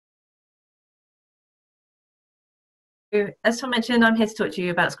as Tom mentioned, I'm here to talk to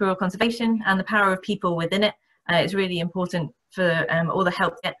you about squirrel conservation and the power of people within it. It's really important for all the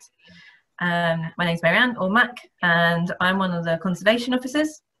help get. My name's Marianne, or Mac, and I'm one of the conservation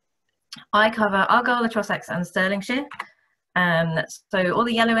officers. I cover Argyll, the Trossachs and Stirlingshire. So all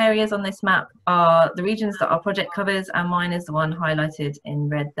the yellow areas on this map are the regions that our project covers, and mine is the one highlighted in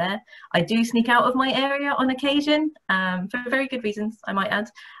red there. I do sneak out of my area on occasion, for very good reasons, I might add,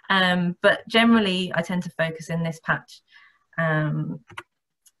 but generally I tend to focus in this patch.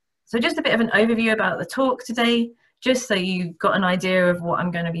 So just a bit of an overview about the talk today, just so you've got an idea of what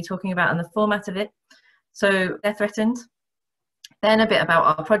I'm going to be talking about and the format of it. So they're threatened. Then a bit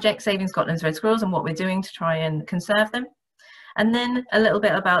about our project, Saving Scotland's Red Squirrels, and what we're doing to try and conserve them. And then a little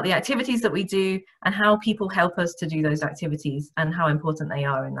bit about the activities that we do and how people help us to do those activities and how important they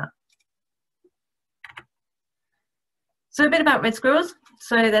are in that. So a bit about red squirrels.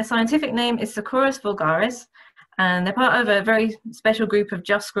 So their scientific name is Squirrels vulgaris, and they're part of a very special group of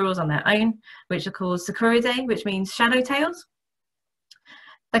just squirrels on their own, which are called Squirridae, which means shadow tails.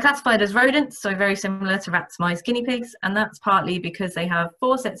 They're classified as rodents, so very similar to rats, mice, guinea pigs, and that's partly because they have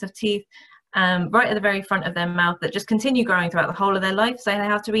 4 sets of teeth right at the very front of their mouth that just continue growing throughout the whole of their life, so they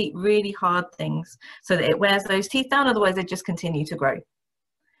have to eat really hard things so that it wears those teeth down, otherwise they just continue to grow.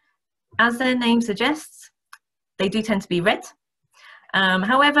 As their name suggests, they do tend to be red.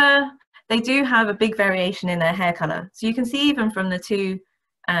 However, they do have a big variation in their hair colour, so you can see even from the 2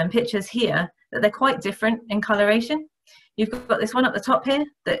 pictures here that they're quite different in coloration. You've got this one at the top here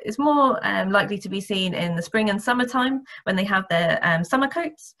that is more likely to be seen in the spring and summertime when they have their summer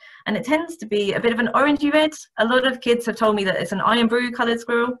coats, and it tends to be a bit of an orangey red. A lot of kids have told me that it's an iron brew coloured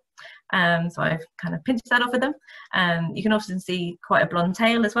squirrel, so I've kind of pinched that off of them. You can often see quite a blonde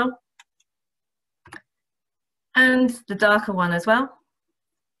tail as well, and the darker one as well.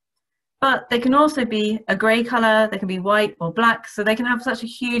 But they can also be a grey colour, they can be white or black, so they can have such a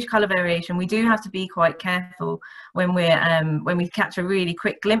huge colour variation. We do have to be quite careful when we catch a really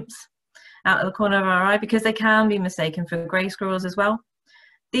quick glimpse out of the corner of our eye, because they can be mistaken for grey squirrels as well.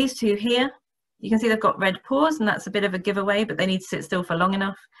 These 2 here, you can see they've got red paws, and that's a bit of a giveaway, but they need to sit still for long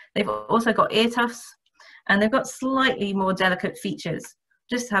enough. They've also got ear tufts, and they've got slightly more delicate features.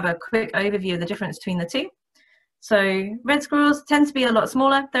 Just to have a quick overview of the difference between the 2. So red squirrels tend to be a lot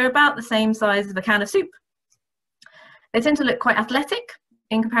smaller. They're about the same size as a can of soup. They tend to look quite athletic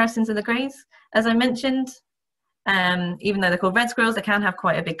in comparison to the greys. As I mentioned, even though they're called red squirrels, they can have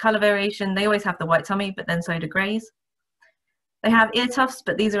quite a big colour variation. They always have the white tummy, but then so do greys. They have ear tufts,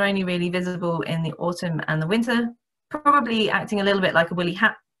 but these are only really visible in the autumn and the winter, probably acting a little bit like a woolly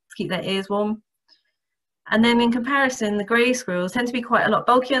hat to keep their ears warm. And then in comparison, the grey squirrels tend to be quite a lot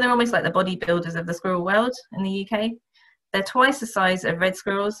bulkier. They're almost like the bodybuilders of the squirrel world in the UK. They're twice the size of red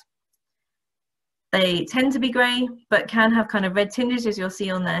squirrels. They tend to be grey, but can have kind of red tinges, as you'll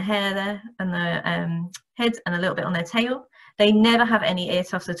see on their hair there, and their head, and a little bit on their tail. They never have any ear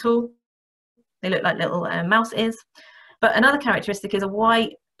tufts at all. They look like little mouse ears. But another characteristic is a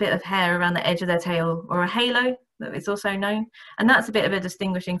white bit of hair around the edge of their tail, or a halo, that is also known. And that's a bit of a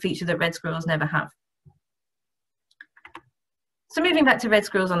distinguishing feature that red squirrels never have. So moving back to red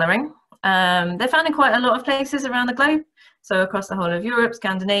squirrels on their own, they're found in quite a lot of places around the globe. So across the whole of Europe,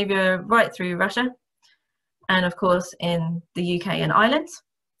 Scandinavia, right through Russia, and of course in the UK and Ireland.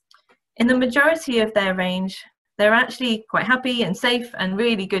 In the majority of their range, they're actually quite happy and safe and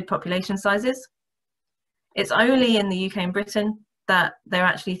really good population sizes. It's only in the UK and Britain that they're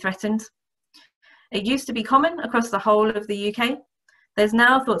actually threatened. It used to be common across the whole of the UK. There's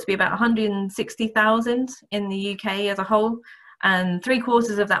now thought to be about 160,000 in the UK as a whole, and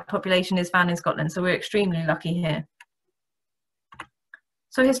 3/4 of that population is found in Scotland, so we're extremely lucky here.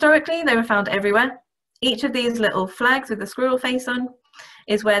 So historically, they were found everywhere. Each of these little flags with the squirrel face on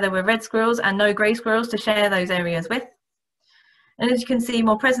is where there were red squirrels and no grey squirrels to share those areas with. And as you can see,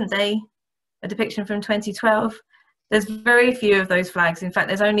 more present day, a depiction from 2012, there's very few of those flags. In fact,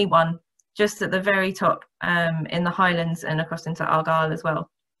 there's only one, just at the very top in the Highlands and across into Argyll as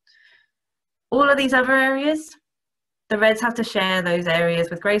well. All of these other areas, the reds have to share those areas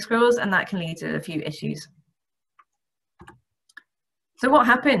with grey squirrels, and that can lead to a few issues. So what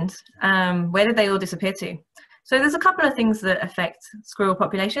happened? Where did they all disappear to? So there's a couple of things that affect squirrel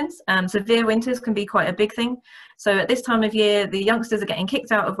populations. Severe winters can be quite a big thing. So at this time of year, the youngsters are getting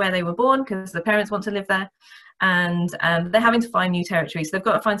kicked out of where they were born because the parents want to live there, and they're having to find new territory. So they've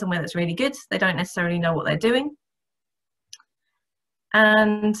got to find somewhere that's really good. They don't necessarily know what they're doing.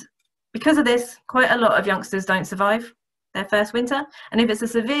 And because of this, quite a lot of youngsters don't survive their first winter. And if it's a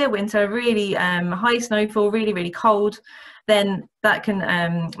severe winter, really high snowfall, really, really cold, then that can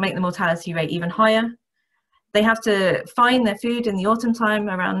make the mortality rate even higher. They have to find their food in the autumn time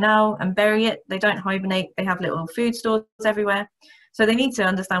around now and bury it. They don't hibernate. They have little food stores everywhere. So they need to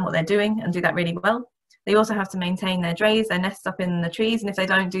understand what they're doing and do that really well. They also have to maintain their drays, their nests up in the trees. And if they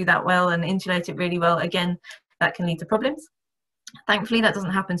don't do that well and insulate it really well, again, that can lead to problems. Thankfully, that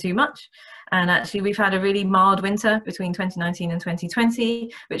doesn't happen too much. And actually, we've had a really mild winter between 2019 and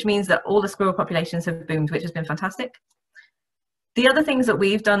 2020, which means that all the squirrel populations have boomed, which has been fantastic. The other things that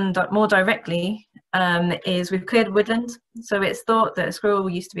we've done more directly is we've cleared woodland. So it's thought that a squirrel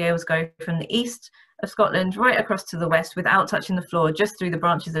used to be able to go from the east of Scotland right across to the west without touching the floor, just through the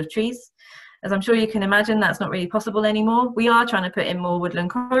branches of trees. As I'm sure you can imagine, that's not really possible anymore. We are trying to put in more woodland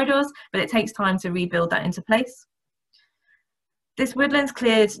corridors, but it takes time to rebuild that into place. This woodland's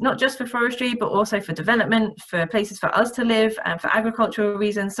cleared not just for forestry, but also for development, for places for us to live, and for agricultural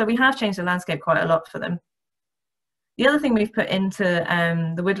reasons. So we have changed the landscape quite a lot for them. The other thing we've put into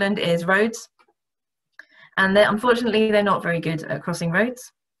the woodland is roads. And unfortunately, they're not very good at crossing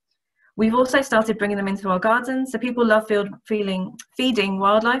roads. We've also started bringing them into our gardens. So people love feeding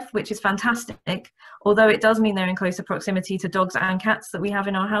wildlife, which is fantastic, although it does mean they're in closer proximity to dogs and cats that we have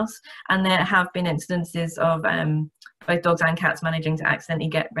in our house. And there have been instances of both dogs and cats managing to accidentally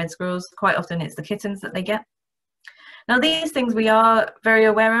get red squirrels. Quite often it's the kittens that they get. Now, these things we are very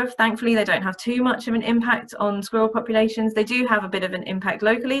aware of. Thankfully, they don't have too much of an impact on squirrel populations. They do have a bit of an impact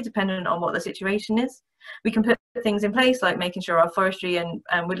locally, depending on what the situation is. We can put things in place like making sure our forestry and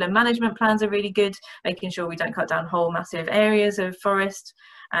woodland management plans are really good, making sure we don't cut down whole massive areas of forest,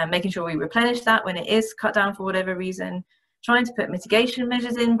 making sure we replenish that when it is cut down for whatever reason, trying to put mitigation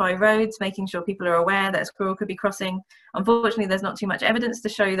measures in by roads, making sure people are aware that a squirrel could be crossing. Unfortunately, there's not too much evidence to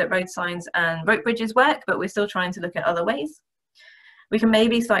show that road signs and rope bridges work, but we're still trying to look at other ways. We can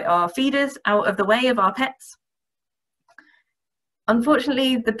maybe site our feeders out of the way of our pets.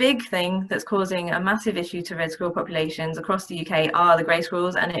 Unfortunately, the big thing that's causing a massive issue to red squirrel populations across the UK are the grey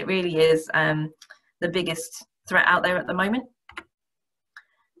squirrels, and it really is the biggest threat out there at the moment.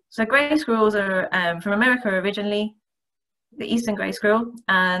 So grey squirrels are from America originally, the eastern grey squirrel,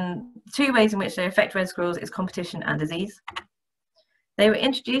 and two ways in which they affect red squirrels is competition and disease. They were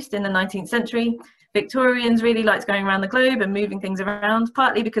introduced in the 19th century. Victorians really liked going around the globe and moving things around,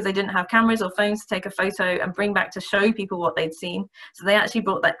 partly because they didn't have cameras or phones to take a photo and bring back to show people what they'd seen. So they actually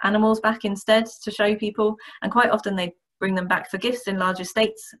brought the animals back instead to show people, and quite often they'd bring them back for gifts in large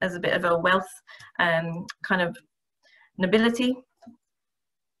estates as a bit of a wealth kind of nobility.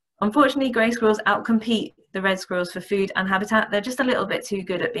 Unfortunately, grey squirrels outcompete the red squirrels for food and habitat. They're just a little bit too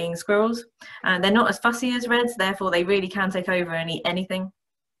good at being squirrels, and they're not as fussy as reds, therefore they really can take over and eat anything.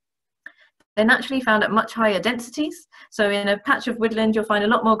 They're naturally found at much higher densities. So in a patch of woodland, you'll find a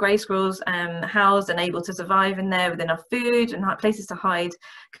lot more grey squirrels housed and able to survive in there with enough food and places to hide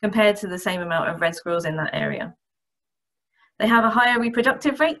compared to the same amount of red squirrels in that area. They have a higher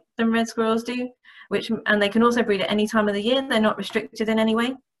reproductive rate than red squirrels do, and they can also breed at any time of the year. They're not restricted in any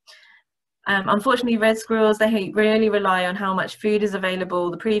way. Unfortunately, red squirrels, they really rely on how much food is available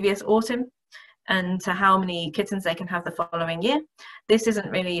the previous autumn and to how many kittens they can have the following year. This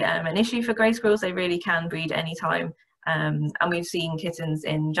isn't really an issue for grey squirrels. They really can breed any time, and we've seen kittens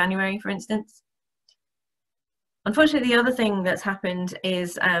in January, for instance. Unfortunately, the other thing that's happened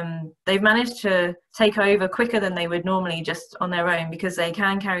is they've managed to take over quicker than they would normally just on their own, because they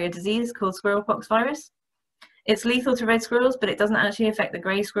can carry a disease called squirrelpox virus. It's lethal to red squirrels, but it doesn't actually affect the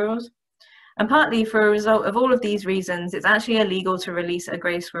grey squirrels. And partly for a result of all of these reasons, it's actually illegal to release a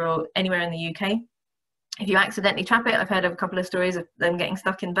grey squirrel anywhere in the UK. If you accidentally trap it, I've heard of a couple of stories of them getting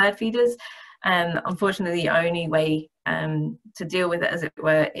stuck in bird feeders. Unfortunately, the only way to deal with it, as it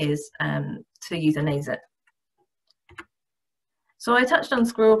were, is to euthanize it. So I touched on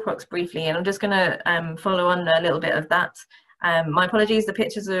squirrelpox briefly, and I'm just going to follow on a little bit of that. My apologies, the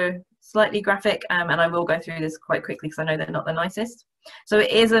pictures are slightly graphic, and I will go through this quite quickly because I know they're not the nicest. So it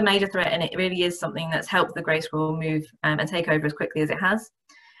is a major threat, and it really is something that's helped the grey squirrel move and take over as quickly as it has.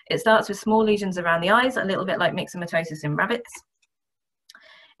 It starts with small lesions around the eyes, a little bit like myxomatosis in rabbits.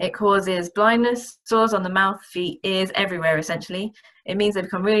 It causes blindness, sores on the mouth, feet, ears, everywhere essentially. It means they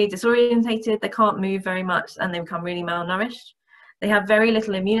become really disorientated, they can't move very much, and they become really malnourished. They have very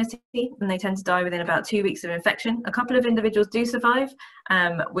little immunity, and they tend to die within about 2 weeks of infection. A couple of individuals do survive.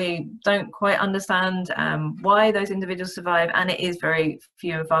 We don't quite understand why those individuals survive, and it is very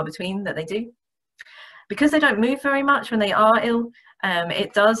few and far between that they do. Because they don't move very much when they are ill,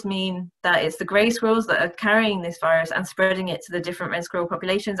 it does mean that it's the grey squirrels that are carrying this virus and spreading it to the different red squirrel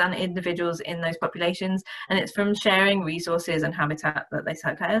populations and individuals in those populations, and it's from sharing resources and habitat that this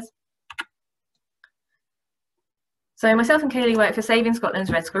occurs. So myself and Kaylee work for Saving Scotland's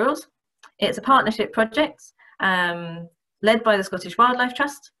Red Squirrels. It's a partnership project. led by the Scottish Wildlife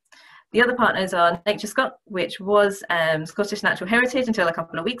Trust. The other partners are Nature Scot, which was Scottish Natural Heritage until a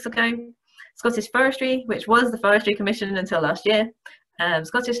couple of weeks ago, Scottish Forestry, which was the Forestry Commission until last year,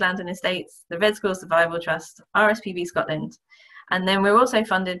 Scottish Land and Estates, the Red Squirrel Survival Trust, RSPB Scotland, and then we're also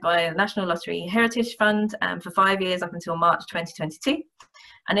funded by the National Lottery Heritage Fund for 5 years up until March 2022.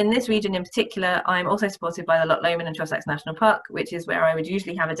 And in this region in particular, I'm also supported by the Loch Lomond and Trossachs National Park, which is where I would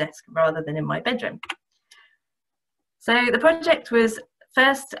usually have a desk rather than in my bedroom. So the project was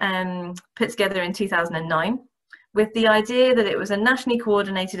first put together in 2009 with the idea that it was a nationally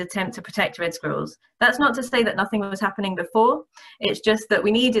coordinated attempt to protect red squirrels. That's not to say that nothing was happening before, it's just that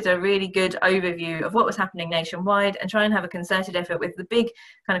we needed a really good overview of what was happening nationwide and try and have a concerted effort with the big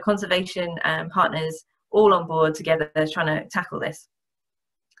kind of conservation partners all on board together trying to tackle this.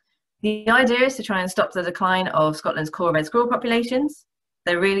 The idea is to try and stop the decline of Scotland's core red squirrel populations.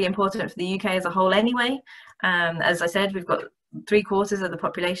 They're really important for the UK as a whole anyway. As I said, we've got 3/4 of the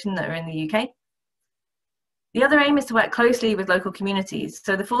population that are in the UK. The other aim is to work closely with local communities.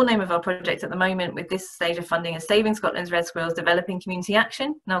 So the full name of our project at the moment with this stage of funding is Saving Scotland's Red Squirrels Developing Community Action.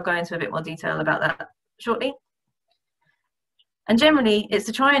 And I'll go into a bit more detail about that shortly. And generally, it's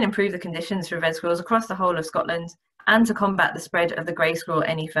to try and improve the conditions for red squirrels across the whole of Scotland and to combat the spread of the grey squirrel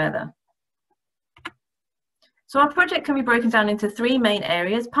any further. So our project can be broken down into 3 main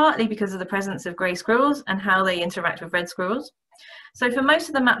areas, partly because of the presence of grey squirrels and how they interact with red squirrels. So for most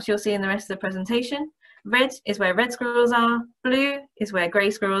of the maps you'll see in the rest of the presentation, red is where red squirrels are, blue is where grey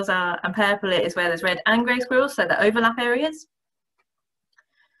squirrels are, and purple is where there's red and grey squirrels, so the overlap areas.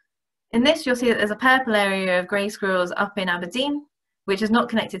 In this, you'll see that there's a purple area of grey squirrels up in Aberdeen, which is not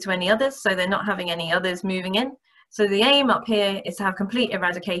connected to any others, so they're not having any others moving in. So the aim up here is to have complete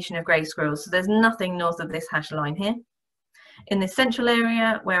eradication of grey squirrels, so there's nothing north of this hash line here. In this central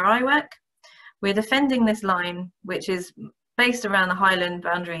area where I work, we're defending this line, which is based around the Highland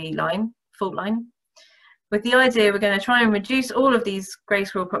boundary line, fault line, with the idea we're going to try and reduce all of these grey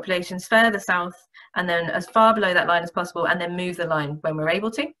squirrel populations further south and then as far below that line as possible, and then move the line when we're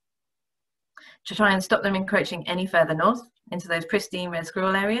able to try and stop them encroaching any further north into those pristine red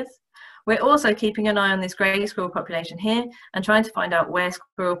squirrel areas. We're also keeping an eye on this grey squirrel population here and trying to find out where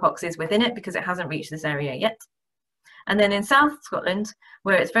squirrel pox is within it because it hasn't reached this area yet. And then in South Scotland,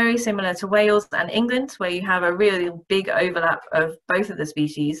 where it's very similar to Wales and England, where you have a really big overlap of both of the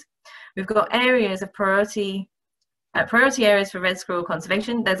species, we've got areas of priority areas for red squirrel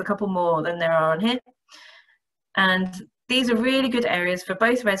conservation. There's a couple more than there are on here. And these are really good areas for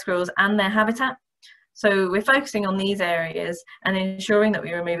both red squirrels and their habitat. So we're focusing on these areas and ensuring that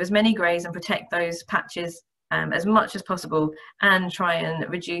we remove as many greys and protect those patches as much as possible and try and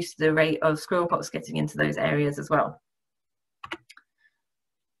reduce the rate of squirrel pox getting into those areas as well.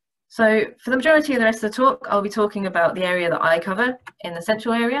 So for the majority of the rest of the talk, I'll be talking about the area that I cover in the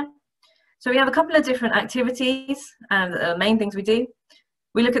central area. So we have a couple of different activities that are the main things we do.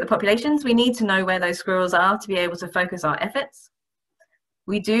 We look at the populations. We need to know where those squirrels are to be able to focus our efforts.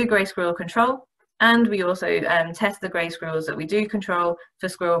 We do grey squirrel control, and we also test the grey squirrels that we do control for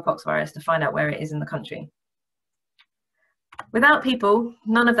squirrel pox virus to find out where it is in the country. Without people,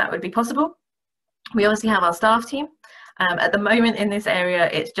 none of that would be possible. We obviously have our staff team. At the moment in this area,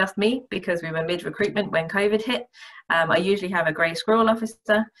 it's just me because we were mid-recruitment when COVID hit. I usually have a grey squirrel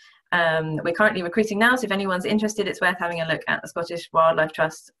officer. We're currently recruiting now, so if anyone's interested, it's worth having a look at the Scottish Wildlife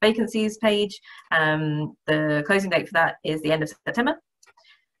Trust vacancies page. The closing date for that is the end of September.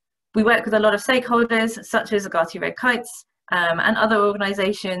 We work with a lot of stakeholders, such as Argaty Red Kites and other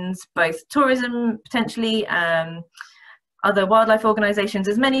organisations, both tourism potentially, other wildlife organisations,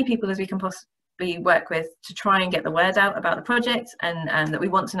 as many people as we can possibly work with to try and get the word out about the project and that we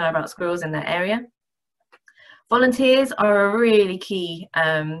want to know about squirrels in their area. Volunteers are a really key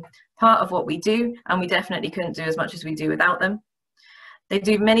part of what we do, and we definitely couldn't do as much as we do without them. They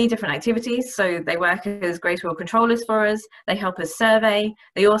do many different activities, so they work as grey squirrel controllers for us, they help us survey,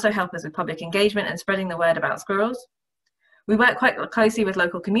 they also help us with public engagement and spreading the word about squirrels. We work quite closely with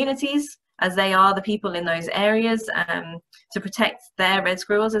local communities, as they are the people in those areas to protect their red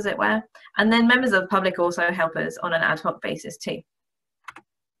squirrels, as it were. And then members of the public also help us on an ad hoc basis too.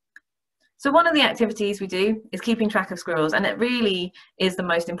 So one of the activities we do is keeping track of squirrels, and it really is the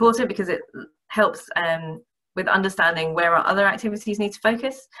most important because it helps with understanding where our other activities need to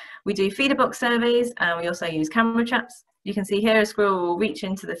focus. We do feeder box surveys, and we also use camera traps. You can see here a squirrel will reach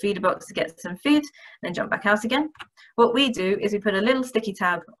into the feeder box to get some food, then jump back out again. What we do is we put a little sticky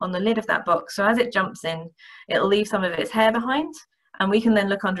tab on the lid of that box, so as it jumps in, it'll leave some of its hair behind, and we can then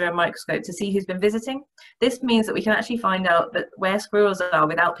look under a microscope to see who's been visiting. This means that we can actually find out that where squirrels are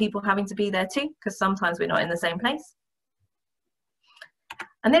without people having to be there too, because sometimes we're not in the same place.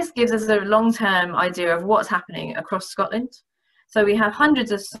 And this gives us a long-term idea of what's happening across Scotland. So we have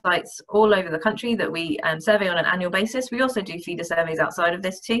hundreds of sites all over the country that we survey on an annual basis. We also do feeder surveys outside of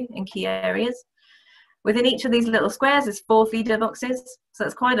this too, in key areas. Within each of these little squares is 4 feeder boxes, so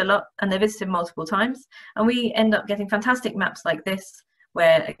that's quite a lot, and they're visited multiple times. And we end up getting fantastic maps like this,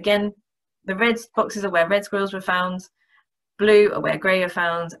 where again, the red boxes are where red squirrels were found, blue are where grey are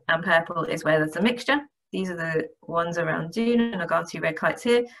found, and purple is where there's a mixture. These are the ones around Dune and Argaty red kites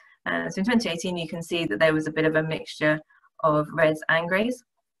here. So in 2018, you can see that there was a bit of a mixture of reds and greys.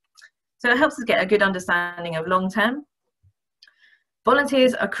 So it helps us get a good understanding of long term.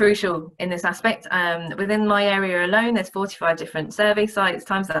 Volunteers are crucial in this aspect. Within my area alone, there's 45 different survey sites,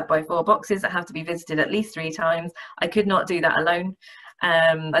 times that by 4 boxes that have to be visited at least 3 times. I could not do that alone.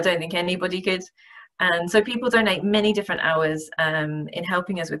 I don't think anybody could. And so people donate many different hours in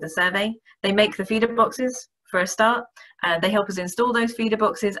helping us with the survey. They make the feeder boxes for a start. They help us install those feeder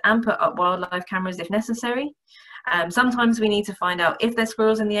boxes and put up wildlife cameras if necessary. Sometimes we need to find out if there's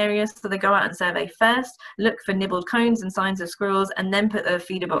squirrels in the area, so they go out and survey first, look for nibbled cones and signs of squirrels, and then put the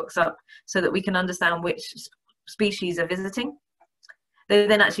feeder box up so that we can understand which species are visiting. They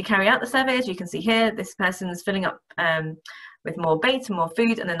then actually carry out the survey. As you can see here, this person's filling up with more bait and more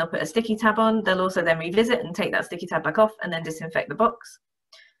food, and then they'll put a sticky tab on. They'll also then revisit and take that sticky tab back off and then disinfect the box.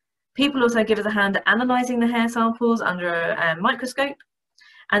 People also give us a hand at analysing the hair samples under a microscope.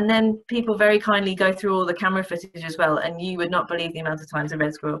 And then people very kindly go through all the camera footage as well, and you would not believe the amount of times a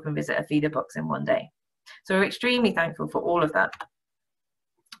red squirrel can visit a feeder box in one day. So we're extremely thankful for all of that.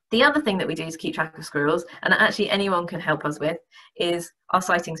 The other thing that we do to keep track of squirrels, and that actually anyone can help us with, is our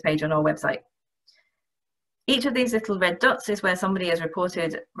sightings page on our website. Each of these little red dots is where somebody has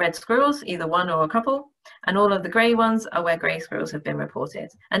reported red squirrels, either one or a couple, and all of the grey ones are where grey squirrels have been reported.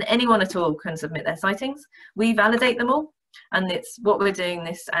 And anyone at all can submit their sightings. We validate them all. And it's what we're doing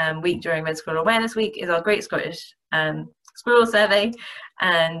this week during Red Squirrel Awareness Week is our Great Scottish Squirrel Survey,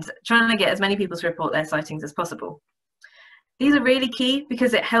 and trying to get as many people to report their sightings as possible. These are really key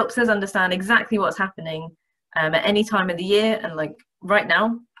because it helps us understand exactly what's happening at any time of the year and like right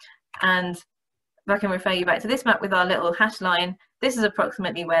now. And if I can refer you back to this map with our little hash line, this is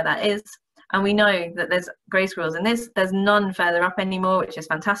approximately where that is. And we know that there's grey squirrels in this. There's none further up anymore, which is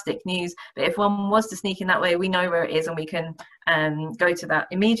fantastic news. But if one was to sneak in that way, we know where it is and we can go to that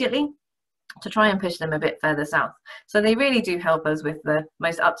immediately to try and push them a bit further south. So they really do help us with the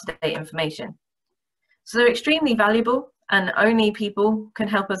most up-to-date information. So they're extremely valuable, and only people can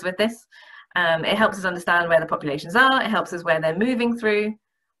help us with this. It helps us understand where the populations are. It helps us where they're moving through,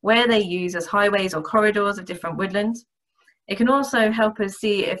 where they use as highways or corridors of different woodlands. It can also help us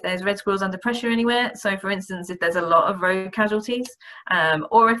see if there's red squirrels under pressure anywhere. So for instance, if there's a lot of road casualties,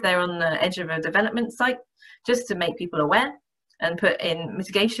 or if they're on the edge of a development site, just to make people aware and put in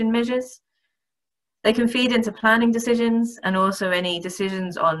mitigation measures. They can feed into planning decisions and also any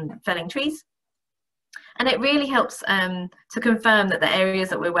decisions on felling trees. And it really helps to confirm that the areas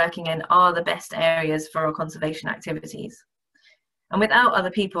that we're working in are the best areas for our conservation activities. And without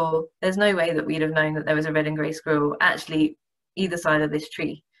other people, there's no way that we'd have known that there was a red and grey squirrel actually either side of this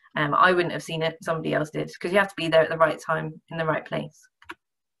tree. I wouldn't have seen it, somebody else did, because you have to be there at the right time in the right place.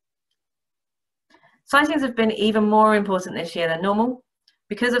 Sightings have been even more important this year than normal.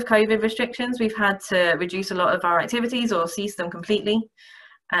 Because of COVID restrictions, we've had to reduce a lot of our activities or cease them completely.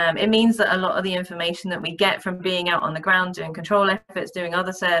 It means that a lot of the information that we get from being out on the ground, doing control efforts, doing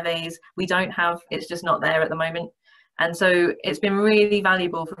other surveys, we don't have, it's just not there at the moment. And so it's been really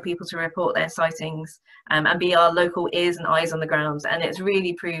valuable for people to report their sightings and be our local ears and eyes on the ground. And it's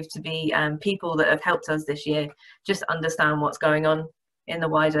really proved to be people that have helped us this year just understand what's going on in the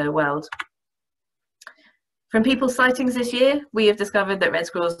wider world. From people's sightings this year, we have discovered that red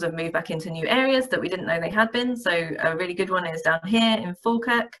squirrels have moved back into new areas that we didn't know they had been. So a really good one is down here in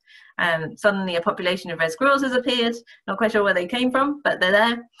Falkirk. Suddenly a population of red squirrels has appeared. Not quite sure where they came from, but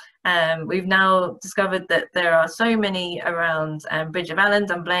they're there. We've now discovered that there are so many around Bridge of Allen,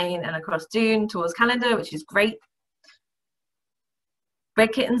 Dunblane, and across Dune towards Callander, which is great.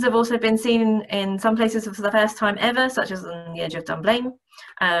 Red kittens have also been seen in some places for the first time ever, such as on the edge of Dunblane.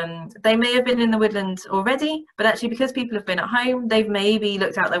 They may have been in the woodland already, but actually because people have been at home, they've maybe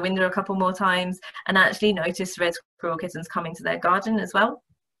looked out their window a couple more times and actually noticed red squirrel kittens coming to their garden as well.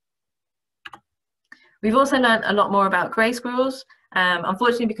 We've also learned a lot more about grey squirrels.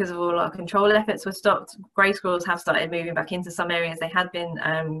 Unfortunately, because of all our control efforts were stopped, grey squirrels have started moving back into some areas they had been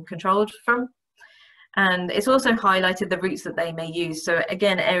controlled from. And it's also highlighted the routes that they may use. So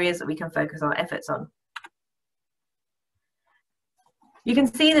again, areas that we can focus our efforts on. You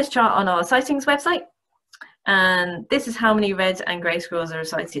can see this chart on our sightings website. And this is how many red and grey squirrels are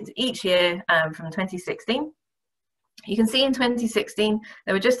sighted each year from 2016. You can see in 2016,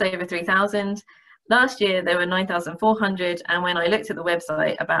 there were just over 3,000. Last year, there were 9,400. And when I looked at the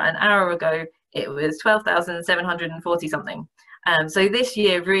website about an hour ago, it was 12,740 something. So this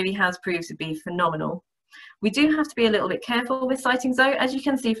year really has proved to be phenomenal. We do have to be a little bit careful with sightings though. As you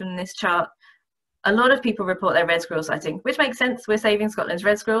can see from this chart, a lot of people report their red squirrel sighting, which makes sense. We're saving Scotland's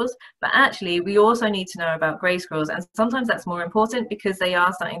red squirrels, but actually we also need to know about grey squirrels, and sometimes that's more important because they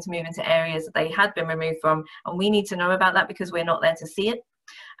are starting to move into areas that they had been removed from, and we need to know about that because we're not there to see it.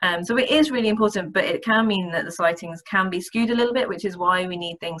 So it is really important, but it can mean that the sightings can be skewed a little bit, which is why we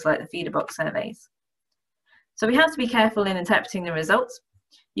need things like the feeder box surveys. So we have to be careful in interpreting the results.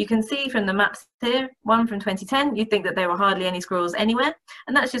 You can see from the maps here, one from 2010, you'd think that there were hardly any squirrels anywhere,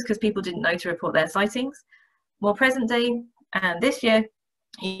 and that's just because people didn't know to report their sightings. More present day, and this year,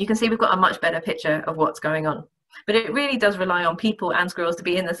 you can see we've got a much better picture of what's going on. But it really does rely on people and squirrels to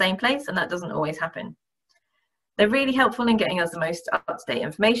be in the same place, and that doesn't always happen. They're really helpful in getting us the most up-to-date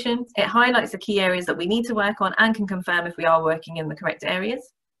information. It highlights the key areas that we need to work on and can confirm if we are working in the correct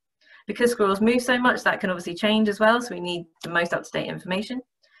areas. Because squirrels move so much, that can obviously change as well, so we need the most up-to-date information.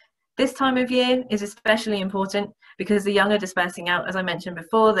 This time of year is especially important because the young are dispersing out. As I mentioned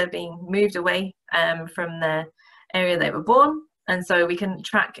before, they're being moved away from the area they were born, and so we can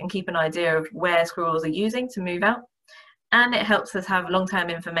track and keep an idea of where squirrels are using to move out. And it helps us have long-term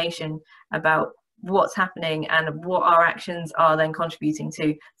information about what's happening and what our actions are then contributing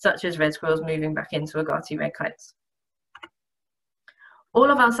to, such as red squirrels moving back into Argaty red kites.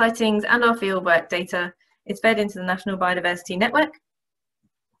 All of our sightings and our fieldwork data is fed into the National Biodiversity Network.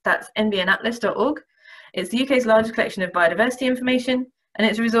 That's nbnatlas.org. It's the UK's largest collection of biodiversity information, and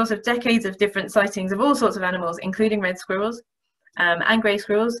it's a resource of decades of different sightings of all sorts of animals, including red squirrels and grey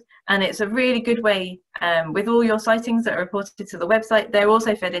squirrels. And it's a really good way, with all your sightings that are reported to the website, they're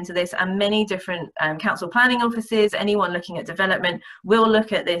also fed into this, and many different council planning offices, anyone looking at development, will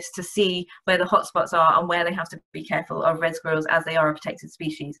look at this to see where the hotspots are and where they have to be careful of red squirrels as they are a protected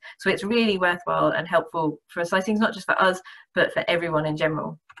species. So it's really worthwhile and helpful for sightings, not just for us, but for everyone in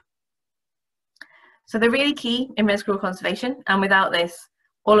general. So they're really key in red squirrel conservation, and without this,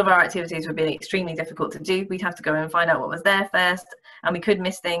 all of our activities would be extremely difficult to do. We'd have to go and find out what was there first, and we could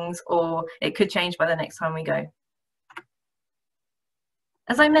miss things, or it could change by the next time we go.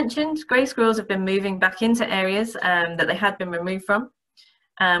 As I mentioned, grey squirrels have been moving back into areas that they had been removed from.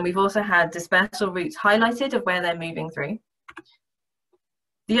 We've also had dispersal routes highlighted of where they're moving through.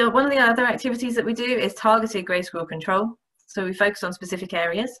 One of the other activities that we do is targeted grey squirrel control. So we focus on specific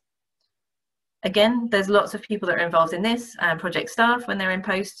areas. Again, there's lots of people that are involved in this, project staff when they're in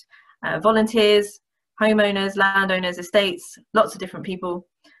post, volunteers, homeowners, landowners, estates, lots of different people.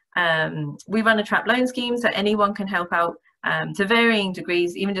 We run a trap loan scheme, so anyone can help out to varying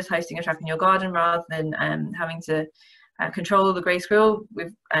degrees, even just hosting a trap in your garden rather than having to control the grey squirrel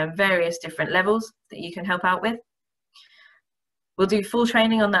with various different levels that you can help out with. We'll do full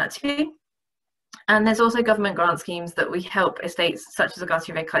training on that too. And there's also government grant schemes that we help estates such as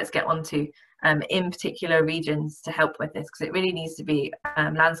Argaty red kites get onto in particular regions to help with this, because it really needs to be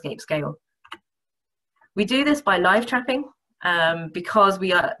landscape scale. We do this by live trapping because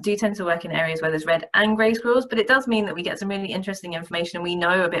we do tend to work in areas where there's red and grey squirrels, but it does mean that we get some really interesting information and we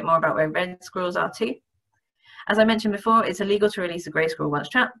know a bit more about where red squirrels are too. As I mentioned before, it's illegal to release a grey squirrel once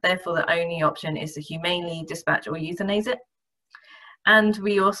trapped, therefore the only option is to humanely dispatch or euthanize it. And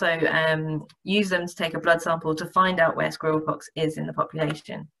we also use them to take a blood sample to find out where squirrel pox is in the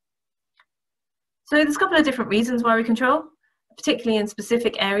population. So there's a couple of different reasons why we control, particularly in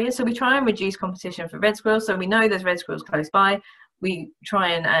specific areas. So we try and reduce competition for red squirrels. So we know there's red squirrels close by. We try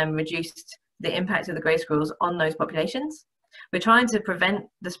and reduce the impact of the grey squirrels on those populations. We're trying to prevent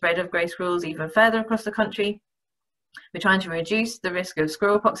the spread of grey squirrels even further across the country. We're trying to reduce the risk of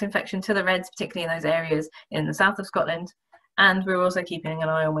squirrel pox infection to the reds, particularly in those areas in the south of Scotland. And we're also keeping an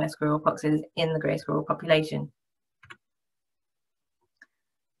eye on where squirrel pox is in the grey squirrel population.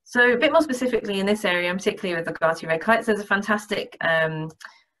 So a bit more specifically in this area, and particularly with the Argaty red kites, there's a fantastic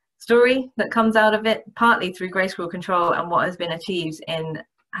story that comes out of it, partly through grey squirrel control and what has been achieved in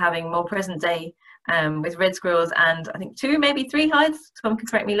having more present day with red squirrels, and I think 2, maybe 3 hides, Tom can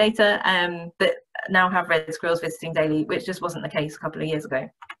correct me later, that now have red squirrels visiting daily, which just wasn't the case a couple of years ago.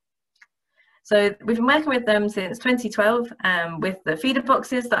 So we've been working with them since 2012 with the feeder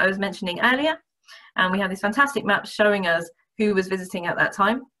boxes that I was mentioning earlier, and we have these fantastic maps showing us who was visiting at that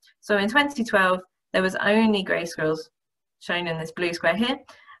time. So in 2012, there was only grey squirrels shown in this blue square here.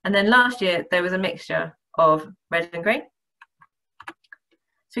 And then last year, there was a mixture of red and grey.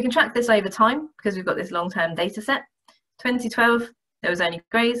 So we can track this over time because we've got this long-term data set. 2012, there was only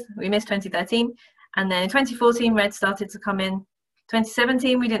greys. We missed 2013. And then in 2014, red started to come in.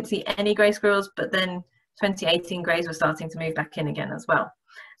 2017, we didn't see any grey squirrels, but then 2018, greys were starting to move back in again as well.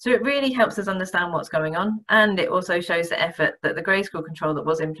 So it really helps us understand what's going on. And it also shows the effort that the grey squirrel control that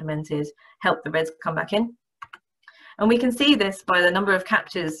was implemented helped the reds come back in. And we can see this by the number of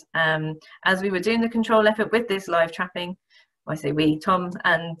captures as we were doing the control effort with this live trapping. I say we, Tom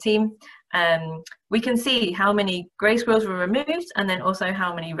and team, we can see how many grey squirrels were removed and then also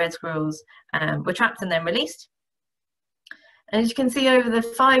how many red squirrels were trapped and then released. And as you can see, over the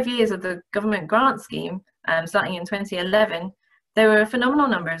 5 years of the government grant scheme, starting in 2011, there were a phenomenal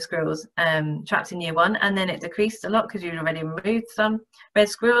number of squirrels trapped in year 1, and then it decreased a lot because you'd already removed some. Red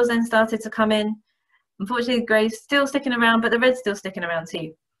squirrels then started to come in. Unfortunately, the greys still sticking around, but the red's still sticking around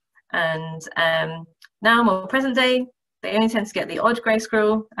too. And now, more present day, they only tend to get the odd grey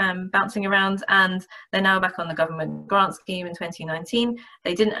squirrel bouncing around, and they're now back on the government grant scheme in 2019.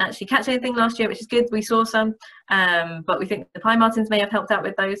 They didn't actually catch anything last year, which is good. We saw some, but we think the pine martins may have helped out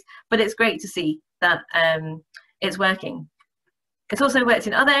with those. But it's great to see that it's working. It's also worked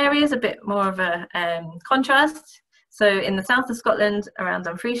in other areas, a bit more of a contrast. So in the south of Scotland, around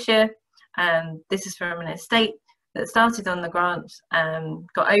Dumfriesshire, this is from an estate that started on the grant,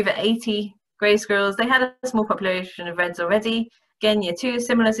 got over 80 grey squirrels. They had a small population of reds already. Again, year 2,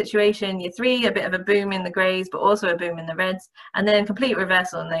 similar situation. Year 3, a bit of a boom in the greys, but also a boom in the reds. And then complete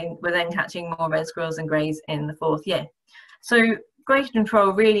reversal, and they were then catching more red squirrels and greys in the 4th year. So grey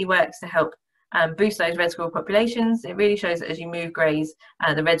control really works to help boost those red squirrel populations. It really shows that as you move greys,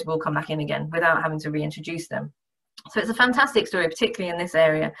 the reds will come back in again without having to reintroduce them. So it's a fantastic story, particularly in this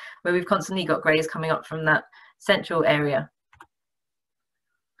area where we've constantly got greys coming up from that central area.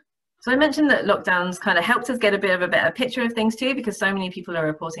 So I mentioned that lockdowns kind of helped us get a bit of a better picture of things too, because so many people are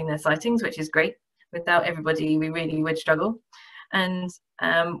reporting their sightings, which is great. Without everybody, we really would struggle. And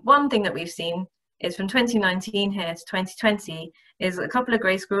one thing that we've seen is from 2019 here to 2020 is a couple of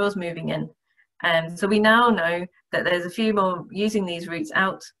grey squirrels moving in. So we now know that there's a few more using these routes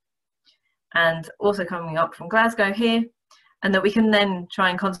out and also coming up from Glasgow here, and that we can then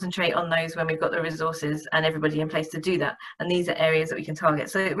try and concentrate on those when we've got the resources and everybody in place to do that. And these are areas that we can target.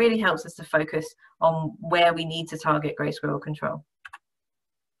 So it really helps us to focus on where we need to target grey squirrel control.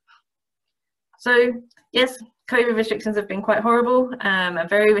 So yes, COVID restrictions have been quite horrible and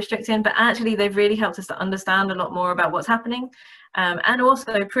very restricting, but actually they've really helped us to understand a lot more about what's happening, and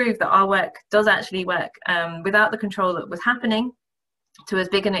also prove that our work does actually work. Without the control that was happening to as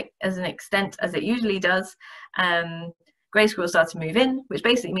big an extent as it usually does, grey squirrels start to move in, which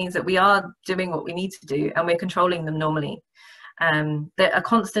basically means that we are doing what we need to do and we're controlling them normally. That a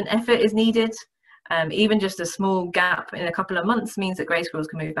constant effort is needed. Even just a small gap in a couple of months means that grey squirrels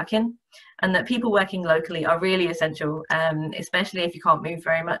can move back in, and that people working locally are really essential, especially if you can't move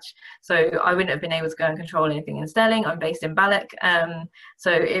very much. So I wouldn't have been able to go and control anything in Stirling. I'm based in Balloch,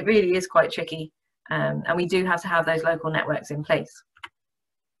 so it really is quite tricky, and we do have to have those local networks in place.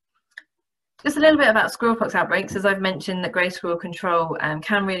 Just a little bit about squirrelpox outbreaks. As I've mentioned, that grey squirrel control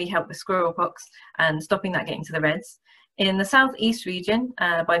can really help with squirrelpox and stopping that getting to the reds. In the southeast region,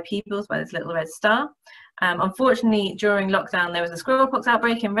 by Peebles, by this little red star, unfortunately during lockdown there was a squirrelpox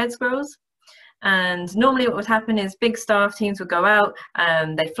outbreak in red squirrels, and normally what would happen is big staff teams would go out,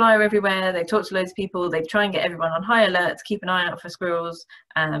 they'd fly everywhere, they'd talk to loads of people, they'd try and get everyone on high alert to keep an eye out for squirrels,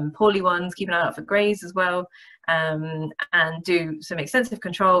 poorly ones, keep an eye out for greys as well, and do some extensive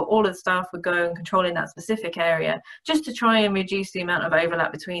control. All of the staff would go and control in that specific area just to try and reduce the amount of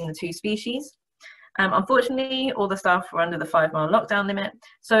overlap between the two species. Unfortunately, all the staff were under the 5-mile lockdown limit,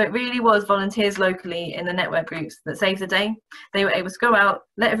 so it really was volunteers locally in the network groups that saved the day. They were able to go out,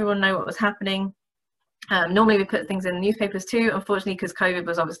 let everyone know what was happening. Normally we put things in the newspapers too. Unfortunately, because COVID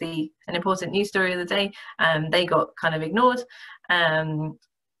was obviously an important news story of the day, they got kind of ignored.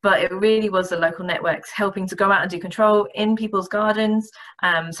 But it really was the local networks helping to go out and do control in people's gardens,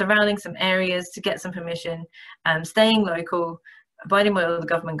 surrounding some areas to get some permission, staying local, abiding by all the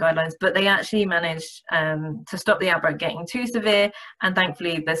government guidelines, but they actually managed to stop the outbreak getting too severe, and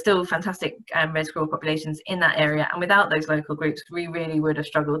thankfully there's still fantastic red squirrel populations in that area, and without those local groups we really would have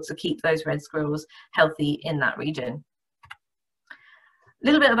struggled to keep those red squirrels healthy in that region. A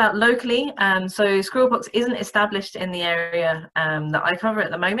little bit about locally, so squirrelpox isn't established in the area that I cover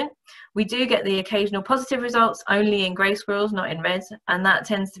at the moment. We do get the occasional positive results only in grey squirrels, not in reds, and that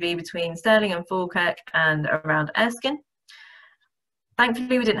tends to be between Stirling and Falkirk and around Erskine.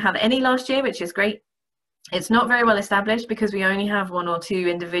 Thankfully, we didn't have any last year, which is great. It's not very well established because we only have 1 or 2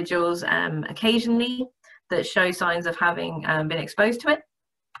 individuals occasionally that show signs of having been exposed to it.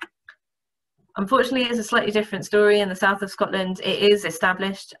 Unfortunately, it's a slightly different story in the south of Scotland. It is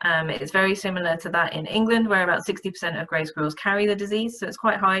established. It's very similar to that in England, where about 60% of grey squirrels carry the disease, so it's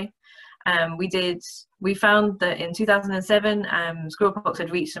quite high. We found that in 2007, squirrelpox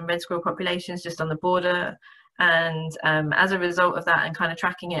had reached some red squirrel populations just on the border, and as a result of that and kind of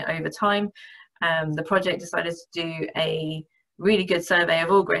tracking it over time, the project decided to do a really good survey of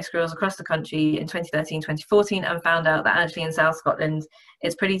all grey squirrels across the country in 2013, 2014, and found out that actually in South Scotland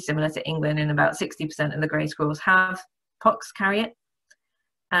it's pretty similar to England, and about 60% of the grey squirrels have pox, carry it.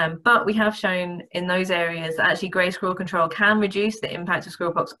 But we have shown in those areas that actually grey squirrel control can reduce the impact of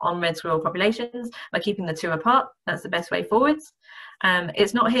squirrelpox on red squirrel populations by keeping the 2 apart. That's the best way forwards.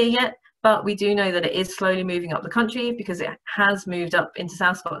 It's not here yet, but we do know that it is slowly moving up the country because it has moved up into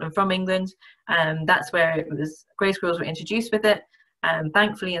South Scotland from England. That's where it was, grey squirrels were introduced with it.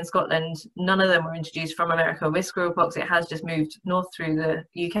 Thankfully in Scotland, none of them were introduced from America with squirrelpox. It has just moved north through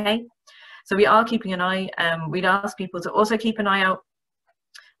the UK. So we are keeping an eye. We'd ask people to also keep an eye out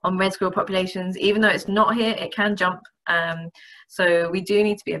on red squirrel populations. Even though it's not here, it can jump. So we do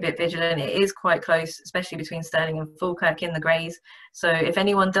need to be a bit vigilant. It is quite close, especially between Stirling and Falkirk in the greys. So if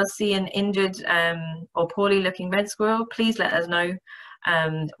anyone does see an injured or poorly looking red squirrel, please let us know.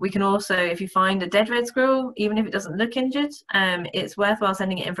 We can also, if you find a dead red squirrel, even if it doesn't look injured, it's worthwhile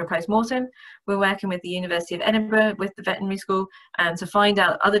sending it in for a post-mortem. We're working with the University of Edinburgh, with the veterinary school, to find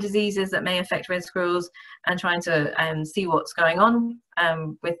out other diseases that may affect red squirrels and trying to see what's going on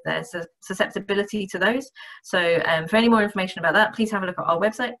with their susceptibility to those. So for any more information about that, please have a look at our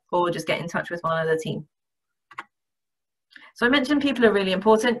website or just get in touch with one of the team. So I mentioned people are really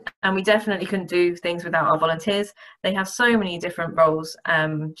important, and we definitely couldn't do things without our volunteers. They have so many different roles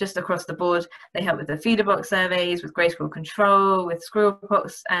just across the board. They help with the feeder box surveys, with grey squirrel control, with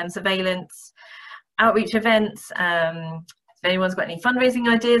squirrelpox surveillance, outreach events. If anyone's got any fundraising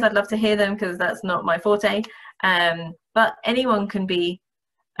ideas, I'd love to hear them because that's not my forte. But anyone can be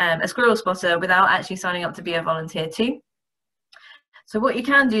a squirrel spotter without actually signing up to be a volunteer too. So what you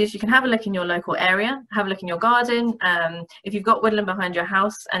can do is you can have a look in your local area, have a look in your garden. If you've got woodland behind your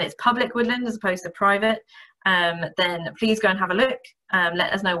house and it's public woodland as opposed to private, then please go and have a look.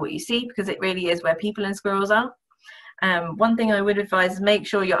 Let us know what you see, because it really is where people and squirrels are. One thing I would advise is make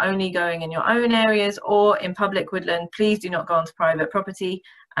sure you're only going in your own areas or in public woodland. Please do not go onto private property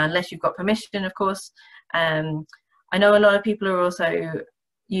unless you've got permission, of course. I know a lot of people are also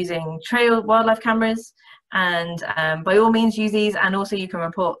using trail wildlife cameras, and by all means use these, and also you can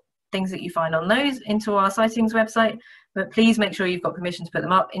report things that you find on those into our sightings website, but please make sure you've got permission to put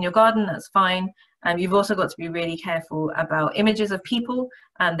them up. In your garden, that's fine. You've also got to be really careful about images of people,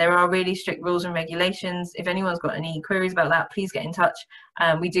 and there are really strict rules and regulations. If anyone's got any queries about that, please get in touch.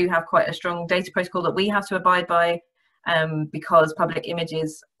 We do have quite a strong data protocol that we have to abide by, because public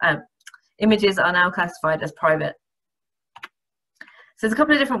images are now classified as private. So there's a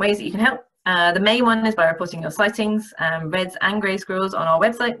couple of different ways that you can help. The main one is by reporting your sightings, reds and grey squirrels, on our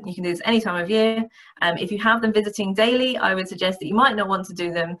website. You can do this any time of year. If you have them visiting daily, I would suggest that you might not want to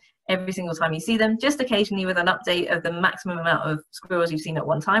do them every single time you see them. Just occasionally with an update of the maximum amount of squirrels you've seen at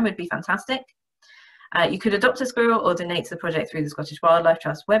one time would be fantastic. You could adopt a squirrel or donate to the project through the Scottish Wildlife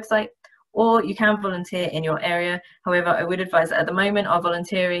Trust website, or you can volunteer in your area. However, I would advise that at the moment our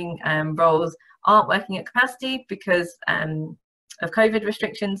volunteering roles aren't working at capacity because of COVID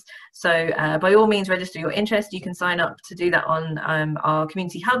restrictions. So by all means register your interest. You can sign up to do that on our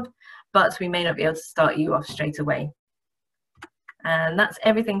community hub, but we may not be able to start you off straight away. And that's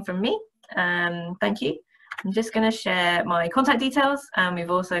everything from me. Thank you. I'm just going to share my contact details, and we've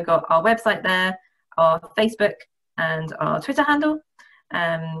also got our website there, our Facebook and our Twitter handle.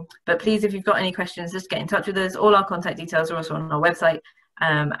 But please, if you've got any questions, just get in touch with us. All our contact details are also on our website,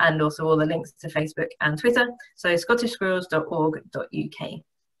 and also all the links to Facebook and Twitter. So scottishsquirrels.org.uk.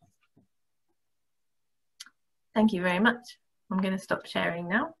 Thank you very much. I'm going to stop sharing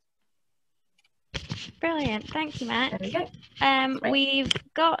now. Brilliant. Thank you, Matt. There we go. We've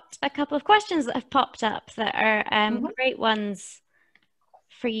got a couple of questions that have popped up that are great ones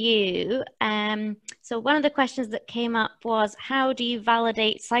for you. So one of the questions that came up was, how do you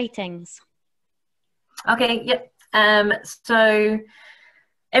validate sightings? Okay, yep. So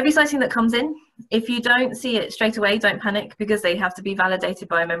every sighting that comes in, if you don't see it straight away, don't panic, because they have to be validated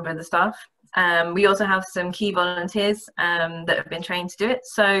by a member of the staff. We also have some key volunteers that have been trained to do it.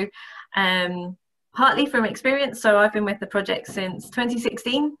 So Partly from experience, so I've been with the project since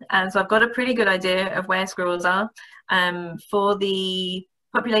 2016, and so I've got a pretty good idea of where squirrels are. For the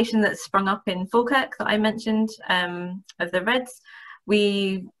population that's sprung up in Falkirk that I mentioned, of the reds,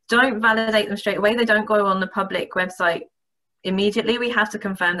 we don't validate them straight away. They don't go on the public website immediately. We have to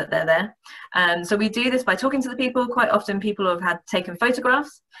confirm that they're there. So we do this by talking to the people. Quite often people have had taken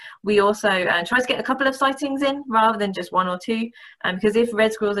photographs. We also try to get a couple of sightings in rather than just one or two, because if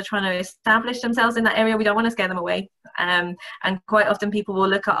red squirrels are trying to establish themselves in that area, we don't want to scare them away. And quite often people will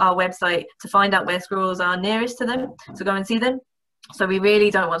look at our website to find out where squirrels are nearest to them, to go and see them. So we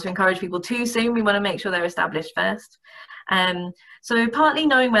really don't want to encourage people too soon. We want to make sure they're established first. So partly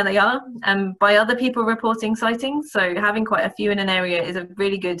knowing where they are, by other people reporting sightings, so having quite a few in an area is a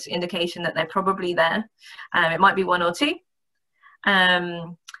really good indication that they're probably there. It might be one or two.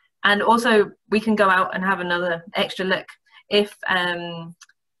 And also we can go out and have another extra look. If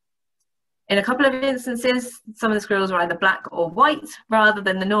in a couple of instances, some of the squirrels are either black or white rather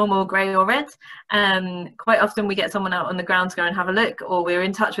than the normal grey or red. Quite often we get someone out on the ground to go and have a look, or we're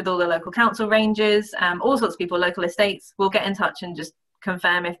in touch with all the local council rangers, all sorts of people, local estates. We'll get in touch and just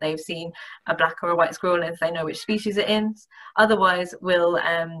confirm if they've seen a black or a white squirrel and if they know which species it is. Otherwise, we'll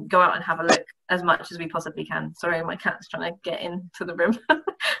go out and have a look as much as we possibly can. Sorry, my cat's trying to get into the room,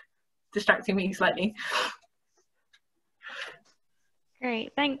 distracting me slightly.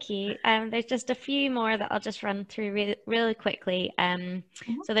 Great, thank you. There's just a few more that I'll just run through really quickly.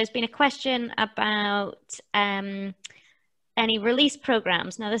 So there's been a question about any release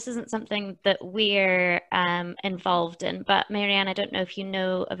programs. Now, this isn't something that we're involved in, but Marianne, I don't know if you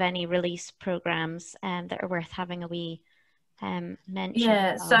know of any release programs that are worth having a wee mention.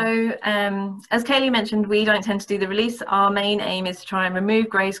 Yeah, so as Kaylee mentioned, we don't tend to do the release. Our main aim is to try and remove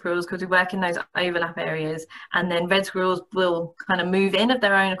grey squirrels because we work in those overlap areas, and then red squirrels will kind of move in of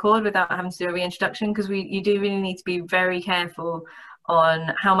their own accord without having to do a reintroduction, because you do really need to be very careful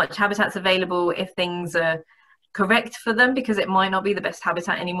on how much habitat's available if things are correct for them, because it might not be the best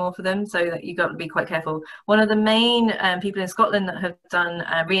habitat anymore for them, so that you've got to be quite careful. One of the main people in Scotland that have done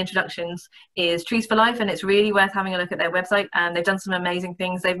reintroductions is Trees for Life, and it's really worth having a look at their website. And they've done some amazing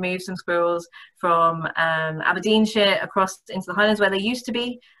things. They've moved some squirrels from Aberdeenshire across into the Highlands where they used to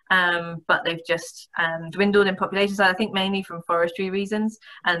be, but they've just dwindled in population, so I think mainly from forestry reasons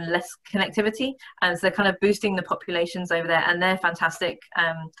and less connectivity, and so they're kind of boosting the populations over there, and they're fantastic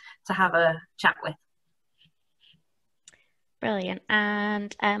to have a chat with. Brilliant.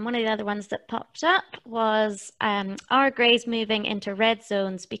 And one of the other ones that popped up was, are greys moving into red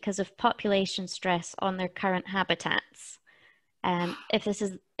zones because of population stress on their current habitats? If this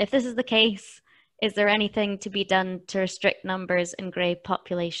is the case, is there anything to be done to restrict numbers in grey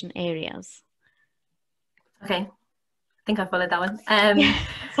population areas? Okay, I think I followed that one.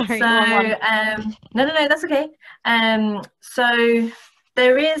 Sorry, no, that's okay. So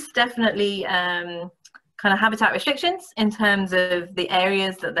there is definitely kind of habitat restrictions in terms of the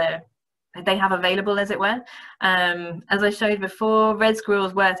areas that they have available, as it were. As I showed before, red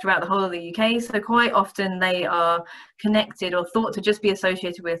squirrels were throughout the whole of the UK, so quite often they are connected or thought to just be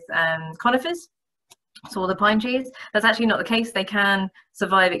associated with conifers, so all the pine trees. That's actually not the case. They can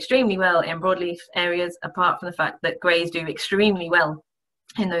survive extremely well in broadleaf areas, apart from the fact that greys do extremely well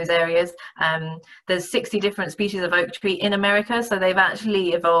in those areas. There's 60 different species of oak tree in America, so they've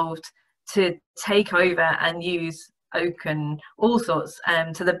actually evolved to take over and use oak and all sorts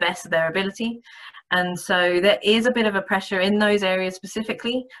to the best of their ability. And so there is a bit of a pressure in those areas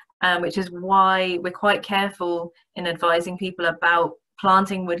specifically, which is why we're quite careful in advising people about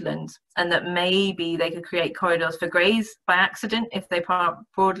planting woodland, and that maybe they could create corridors for greys by accident if they plant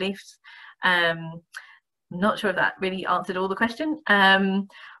broadleafs. I'm not sure if that really answered all the question.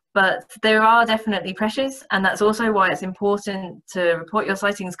 But there are definitely pressures, and that's also why it's important to report your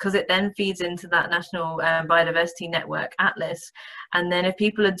sightings, because it then feeds into that National Biodiversity Network Atlas. And then if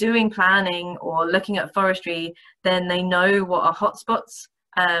people are doing planning or looking at forestry, then they know what are hotspots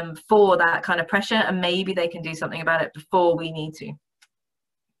for that kind of pressure, and maybe they can do something about it before we need to.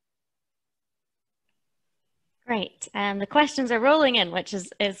 Great, and the questions are rolling in, which is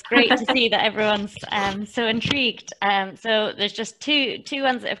great to see that everyone's so intrigued. So there's just two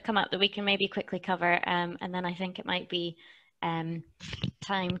ones that have come up that we can maybe quickly cover, and then I think it might be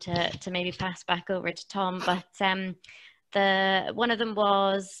time to maybe pass back over to Tom. But one of them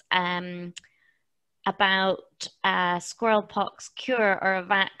was about a squirrel pox cure or a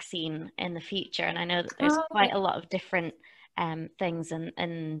vaccine in the future, and I know that there's quite a lot of different things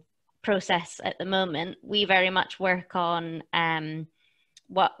and process at the moment. We very much work on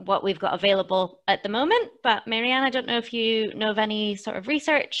what we've got available at the moment, but Marianne, I don't know if you know of any sort of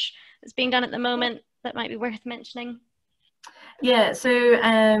research that's being done at the moment that might be worth mentioning? Yeah, so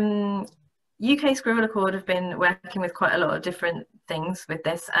UK Squirrel Accord have been working with quite a lot of different things with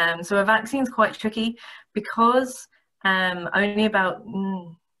this. So a vaccine's quite tricky because only about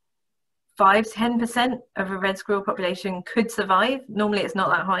 5–10% of a red squirrel population could survive. Normally it's not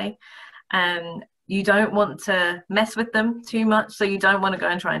that high. You don't want to mess with them too much, so you don't want to go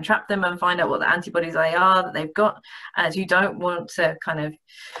and try and trap them and find out what the antibodies they are that they've got, as you don't want to kind of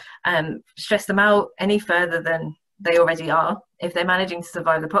stress them out any further than they already are. If they're managing to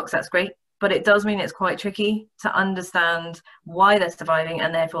survive the pox, that's great, but it does mean it's quite tricky to understand why they're surviving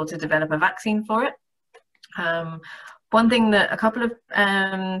and therefore to develop a vaccine for it. One thing that a couple of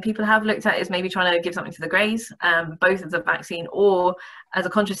people have looked at is maybe trying to give something to the greys, both as a vaccine or as a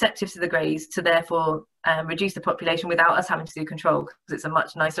contraceptive to the greys, to therefore reduce the population without us having to do control, because it's a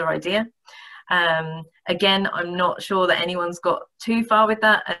much nicer idea. Again, I'm not sure that anyone's got too far with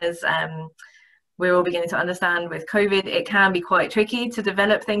that, as we're all beginning to understand with COVID, it can be quite tricky to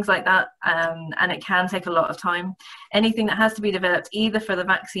develop things like that, and it can take a lot of time. Anything that has to be developed either for the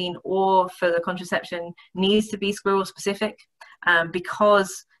vaccine or for the contraception needs to be squirrel specific,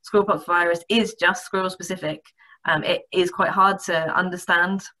 because squirrelpox virus is just squirrel specific. It is quite hard to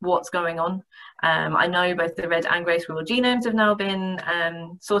understand what's going on. I know both the red and grey squirrel genomes have now been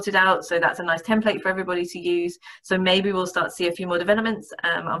sorted out, so that's a nice template for everybody to use. So maybe we'll start to see a few more developments.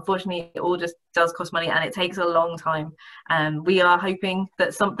 Unfortunately, it all just does cost money and it takes a long time. We are hoping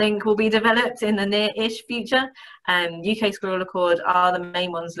that something will be developed in the near-ish future. UK Squirrel Accord are the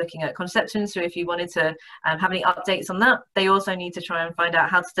main ones looking at contraception, so if you wanted to have any updates on that, they also need to try and find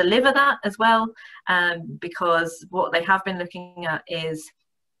out how to deliver that as well, because what they have been looking at is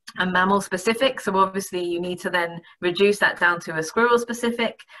a mammal specific, so obviously you need to then reduce that down to a squirrel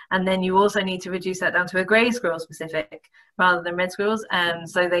specific, and then you also need to reduce that down to a grey squirrel specific rather than red squirrels,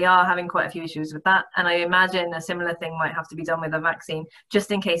 so they are having quite a few issues with that, and I imagine a similar thing might have to be done with a vaccine,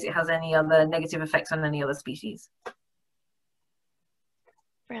 just in case it has any other negative effects on any other species.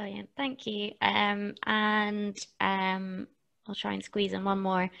 Brilliant, thank you. I'll try and squeeze in one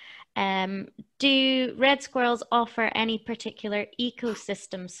more. Do red squirrels offer any particular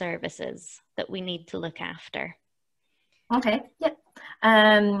ecosystem services that we need to look after? Okay, yeah.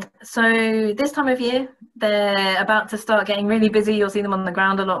 So this time of year, they're about to start getting really busy. You'll see them on the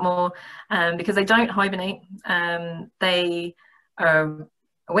ground a lot more, because they don't hibernate. They are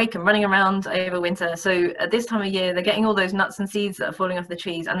awake and running around over winter. So at this time of year, they're getting all those nuts and seeds that are falling off the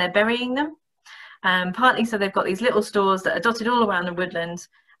trees and they're burying them. Partly so they've got these little stores that are dotted all around the woodland,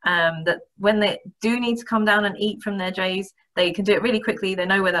 that when they do need to come down and eat from their jays, they can do it really quickly. They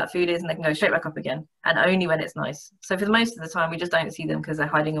know where that food is and they can go straight back up again, and only when it's nice. So for the most of the time we just don't see them because they're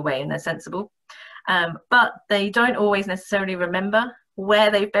hiding away and they're sensible, but they don't always necessarily remember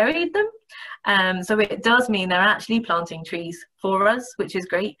where they've buried them, so it does mean they're actually planting trees for us, which is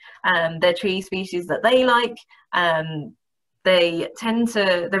great. They're tree species that they like. They're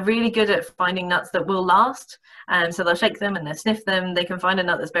really good at finding nuts that will last, so they'll shake them and they'll sniff them. They can find a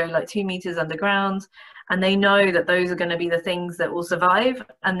nut that's buried like 2 meters underground, and they know that those are going to be the things that will survive,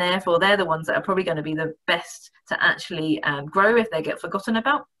 and therefore they're the ones that are probably going to be the best to actually grow if they get forgotten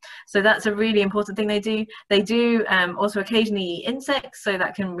about. So that's a really important thing they do. They do also occasionally eat insects, so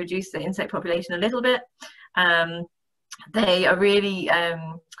that can reduce the insect population a little bit. They are really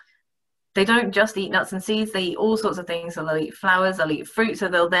they don't just eat nuts and seeds, they eat all sorts of things. So they'll eat flowers, they'll eat fruit, so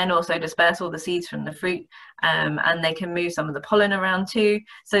they'll then also disperse all the seeds from the fruit, and they can move some of the pollen around too.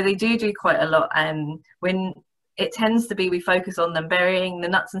 So they do quite a lot. When it tends to be, we focus on them burying the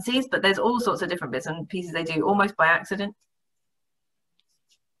nuts and seeds, but there's all sorts of different bits and pieces they do almost by accident.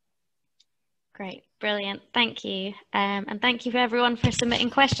 Great, brilliant, thank you. And thank you for everyone for submitting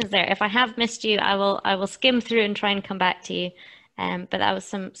questions there. If I have missed you, I will skim through and try and come back to you. But that was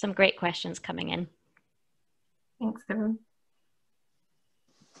some great questions coming in. Thanks, everyone.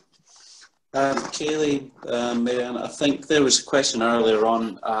 Kaylee, Marianne, I think there was a question earlier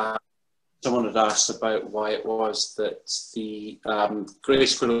on. Someone had asked about why it was that the grey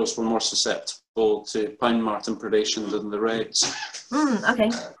squirrels were more susceptible to pine marten predation than the reds.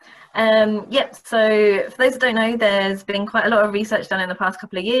 Okay. Yep, so for those that don't know, there's been quite a lot of research done in the past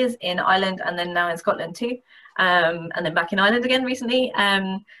couple of years in Ireland and then now in Scotland too, and then back in Ireland again recently,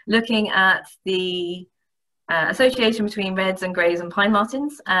 looking at the association between reds and greys and pine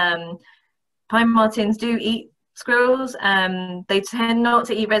martens. Pine martens do eat squirrels. They tend not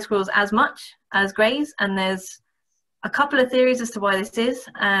to eat red squirrels as much as greys, and there's a couple of theories as to why this is.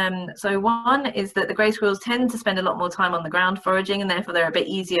 So one is that the grey squirrels tend to spend a lot more time on the ground foraging, and therefore they're a bit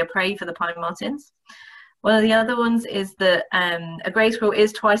easier prey for the pine martens. One of the other ones is that a grey squirrel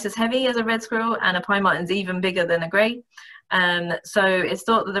is twice as heavy as a red squirrel, and a pine marten's even bigger than a grey. So it's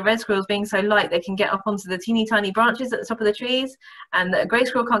thought that the red squirrels, being so light, they can get up onto the teeny tiny branches at the top of the trees, and that a grey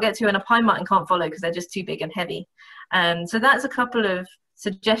squirrel can't get to, and a pine marten can't follow because they're just too big and heavy. So that's a couple of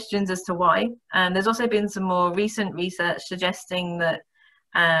suggestions as to why. There's also been some more recent research suggesting that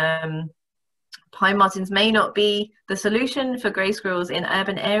pine martens may not be the solution for grey squirrels in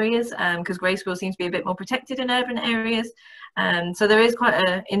urban areas, because grey squirrels seem to be a bit more protected in urban areas. So there is quite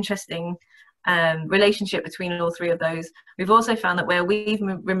an interesting relationship between all three of those. We've also found that where we've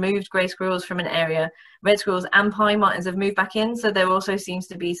removed grey squirrels from an area, red squirrels and pine martens have moved back in. So there also seems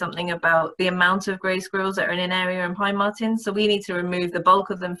to be something about the amount of grey squirrels that are in an area and pine martens. So we need to remove the bulk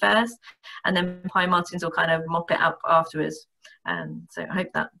of them first, and then pine martens will kind of mop it up afterwards. So I hope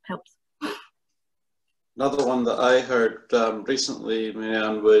that helps. Another one that I heard recently,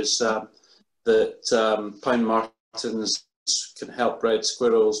 Marianne, was that pine martens can help red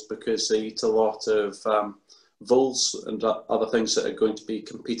squirrels because they eat a lot of voles and other things that are going to be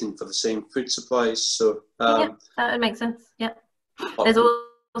competing for the same food supplies. So yeah, that would make sense. Yeah, there's all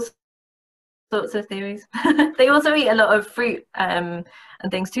sorts of theories. They also eat a lot of fruit and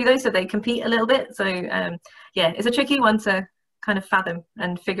things too, though, so they compete a little bit. So yeah, it's a tricky one to kind of fathom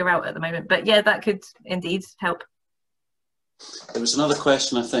and figure out at the moment, but yeah, that could indeed help. There was another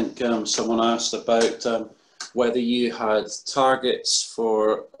question, I think someone asked about whether you had targets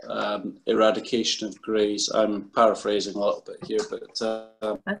for eradication of greys. I'm paraphrasing a little bit here, but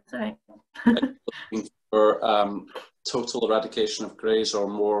that's right. looking for total eradication of greys or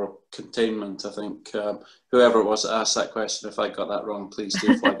more containment. I think whoever it was that asked that question, if I got that wrong, please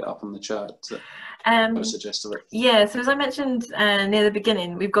do flag it up in the chat. Yeah, so as I mentioned near the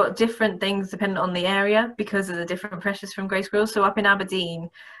beginning, we've got different things dependent on the area because of the different pressures from grey squirrels. So up in Aberdeen,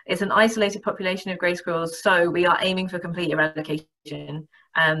 it's an isolated population of grey squirrels, so we are aiming for complete eradication.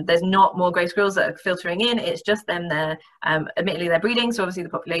 There's not more grey squirrels that are filtering in, it's just them there. Admittedly, they're breeding, so obviously the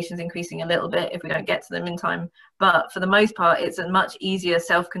population's increasing a little bit if we don't get to them in time. But for the most part, it's a much easier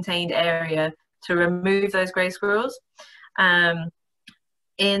self-contained area to remove those grey squirrels.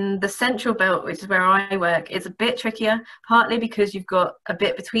 In the central belt, which is where I work, it's a bit trickier, partly because you've got a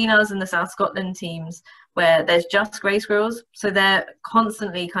bit between us and the South Scotland teams where there's just grey squirrels, so they're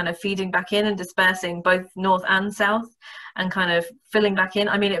constantly kind of feeding back in and dispersing both north and south and kind of filling back in.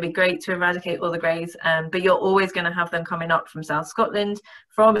 I mean, it'd be great to eradicate all the greys, but you're always going to have them coming up from South Scotland,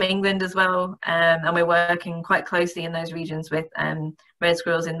 from England as well, and we're working quite closely in those regions with red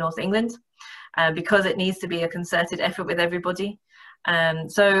squirrels in North England because it needs to be a concerted effort with everybody.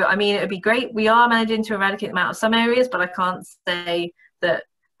 So I mean, it would be great. We are managing to eradicate them out of some areas, but I can't say that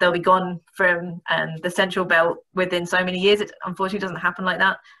they'll be gone from the central belt within so many years. It unfortunately doesn't happen like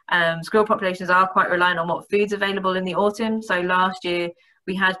that. Squirrel populations are quite reliant on what food's available in the autumn. So last year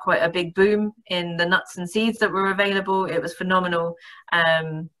we had quite a big boom in the nuts and seeds that were available. It was phenomenal.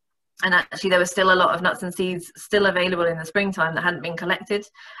 And actually there was still a lot of nuts and seeds still available in the springtime that hadn't been collected.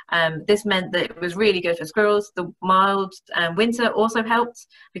 This meant that it was really good for squirrels. The mild winter also helped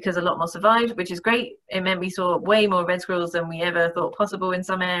because a lot more survived, which is great. It meant we saw way more red squirrels than we ever thought possible in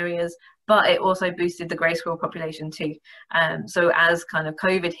some areas, but it also boosted the grey squirrel population too. So as kind of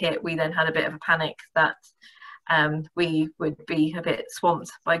COVID hit, we then had a bit of a panic that we would be a bit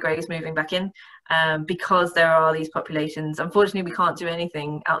swamped by greys moving back in because there are these populations. Unfortunately, we can't do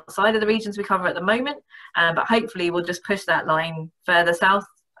anything outside of the regions we cover at the moment, but hopefully we'll just push that line further south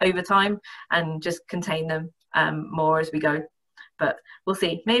over time and just contain them more as we go. But we'll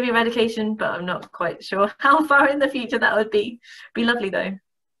see. Maybe eradication, but I'm not quite sure how far in the future that would be. Be lovely though.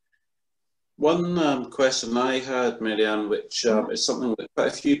 One question I had, Marianne, which is something that quite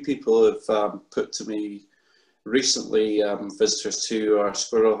a few people have put to me recently, visitors to our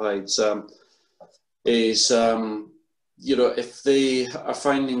squirrel hides, is you know, if they are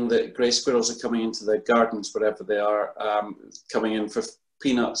finding that grey squirrels are coming into their gardens, wherever they are, coming in for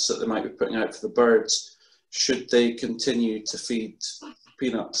peanuts that they might be putting out for the birds, should they continue to feed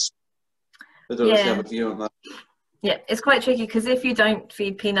peanuts? I don't know if you have a view on that. Yeah, it's quite tricky because if you don't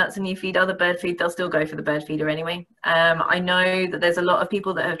feed peanuts and you feed other bird food, they'll still go for the bird feeder anyway. I know that there's a lot of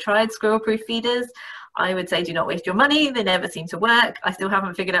people that have tried squirrel-proof feeders. I would say do not waste your money. They never seem to work. I still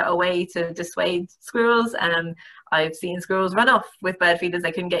haven't figured out a way to dissuade squirrels. I've seen squirrels run off with bird feeders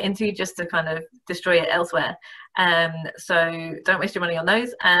they couldn't get into just to kind of destroy it elsewhere. So don't waste your money on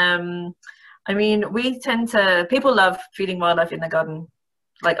those. I mean, people love feeding wildlife in the garden,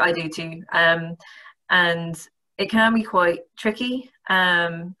 like I do too. And it can be quite tricky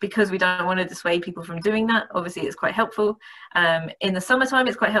because we don't want to dissuade people from doing that. Obviously, it's quite helpful. In the summertime,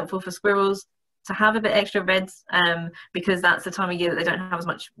 it's quite helpful for squirrels. to have a bit extra reds, because that's the time of year that they don't have as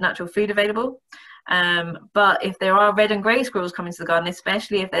much natural food available. But if there are red and grey squirrels coming to the garden,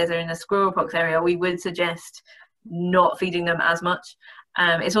 especially if they're in a squirrel pox area, we would suggest not feeding them as much.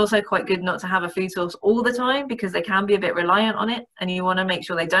 It's also quite good not to have a food source all the time, because they can be a bit reliant on it, and you want to make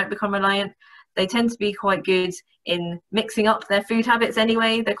sure they don't become reliant. They tend to be quite good in mixing up their food habits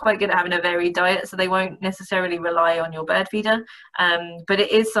anyway. They're quite good at having a varied diet, so they won't necessarily rely on your bird feeder. But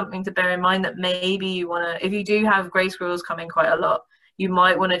it is something to bear in mind that maybe you want to, if you do have grey squirrels coming quite a lot, you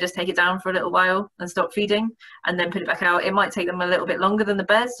might want to just take it down for a little while and stop feeding and then put it back out. It might take them a little bit longer than the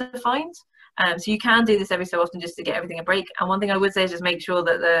birds to find. So you can do this every so often just to get everything a break. And one thing I would say is just make sure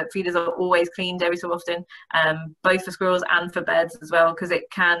that the feeders are always cleaned every so often, both for squirrels and for birds as well, because it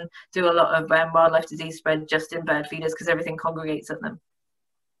can do a lot of wildlife disease spread just in bird feeders because everything congregates at them.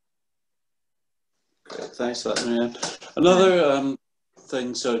 Great, thanks for that, Marianne. Another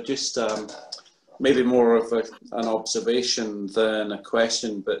thing, so just maybe more of an observation than a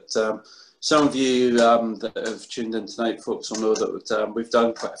question, but some of you that have tuned in tonight, folks, will know that we've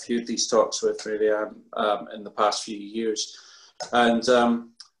done quite a few of these talks with Marianne in the past few years. And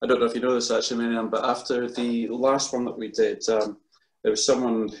I don't know if you know this actually, Marianne, but after the last one that we did, there was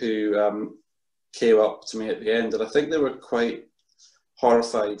someone who came up to me at the end, and I think they were quite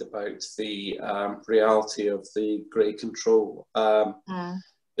horrified about the reality of the grey control.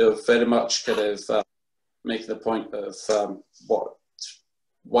 They were very much kind of making the point of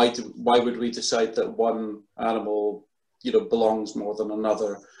why would we decide that one animal, you know, belongs more than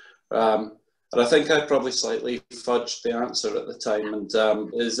another? And I think I probably slightly fudged the answer at the time, and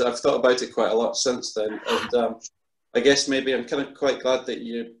I've thought about it quite a lot since then. And I guess maybe I'm kind of quite glad that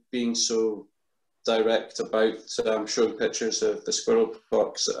you're being so direct about showing pictures of the squirrel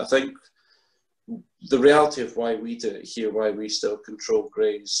pox. I think the reality of why we do it here, why we still control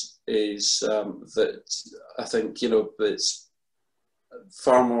greys, is that I think, you know, it's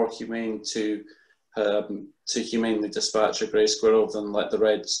far more humane to humanely dispatch a grey squirrel than let the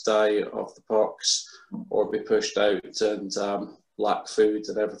reds die of the pox or be pushed out and lack food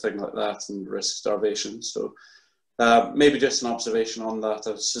and everything like that and risk starvation. So maybe just an observation on that.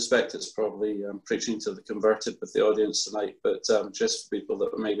 I suspect it's probably preaching to the converted with the audience tonight, but just for people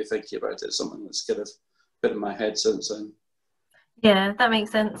that were maybe thinking about it, something that's kind of been in my head since then. Yeah, that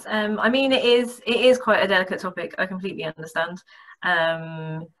makes sense. I mean, it is quite a delicate topic. I completely understand.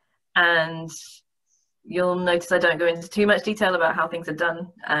 And you'll notice I don't go into too much detail about how things are done,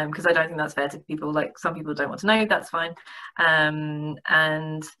 because I don't think that's fair to people. Like, some people don't want to know, that's fine.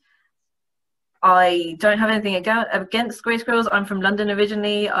 And I don't have anything against grey squirrels. I'm from London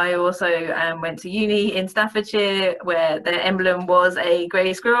originally. I also went to uni in Staffordshire, where their emblem was a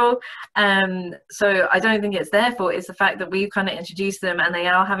grey squirrel. So I don't think it's their fault. It's the fact that we've kind of introduced them, and they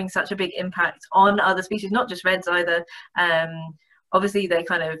are having such a big impact on other species, not just reds either. Obviously, they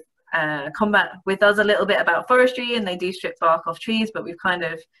kind of combat with us a little bit about forestry, and they do strip bark off trees, but we've kind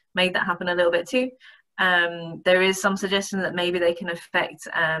of made that happen a little bit too. There is some suggestion that maybe they can affect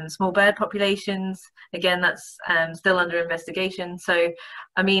small bird populations. Again, that's still under investigation. So,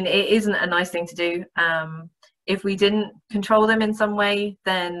 I mean, it isn't a nice thing to do. If we didn't control them in some way,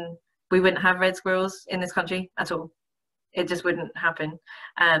 then we wouldn't have red squirrels in this country at all. It just wouldn't happen.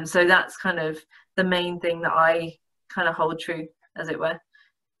 So that's kind of the main thing that I kind of hold true, as it were.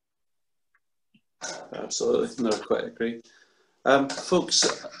 Absolutely, no, I quite agree.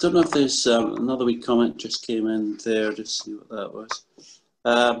 Folks, I don't know if there's another wee comment just came in there, just see what that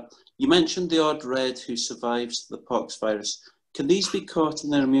was. You mentioned the odd red who survives the pox virus. Can these be caught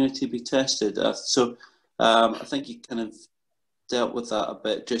and their immunity be tested? I think you kind of dealt with that a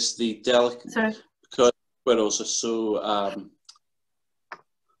bit, just the delicate, because squirrels are so,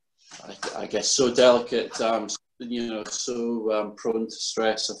 I guess, so delicate, you know, so prone to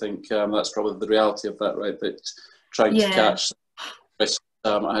stress. I think that's probably the reality of that, right? That trying to catch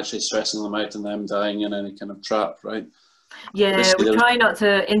actually stressing them out and them dying in any kind of trap, right? Yeah, we try not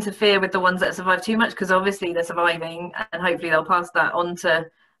to interfere with the ones that survive too much, because obviously they're surviving and hopefully they'll pass that on to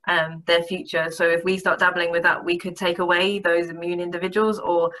their future. So if we start dabbling with that, we could take away those immune individuals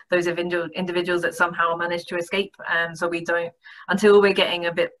or those individuals that somehow manage to escape. So we don't, until we're getting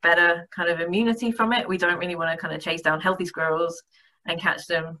a bit better kind of immunity from it, we don't really want to kind of chase down healthy squirrels and catch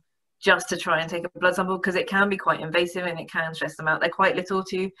them just to try and take a blood sample, because it can be quite invasive and it can stress them out. They're quite little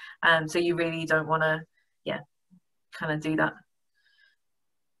too, so you really don't want to, kind of do that.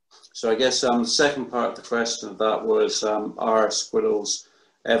 So I guess the second part of the question of that was, are squirrels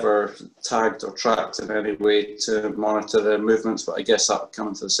ever tagged or tracked in any way to monitor their movements? But I guess that would come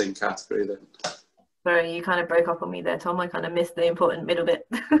into the same category then. Sorry, you kind of broke up on me there, Tom. I kind of missed the important middle bit.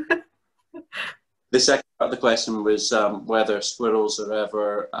 The second part of the question was whether squirrels are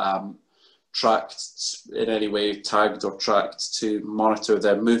ever tracked in any way, tagged or tracked to monitor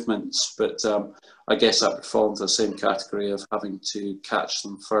their movements, but I guess that would fall into the same category of having to catch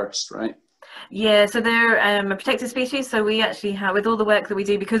them first, right? Yeah, so they're a protected species, so we actually have, with all the work that we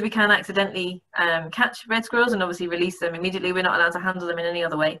do, because we can accidentally catch red squirrels and obviously release them immediately, we're not allowed to handle them in any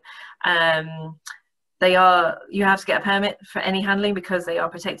other way. You have to get a permit for any handling because they are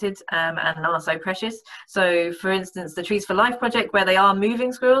protected and are so precious. So for instance, the Trees for Life project, where they are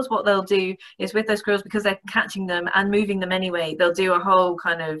moving squirrels, what they'll do is with those squirrels, because they're catching them and moving them anyway, they'll do a whole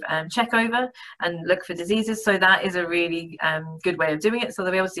kind of check over and look for diseases. So that is a really good way of doing it, so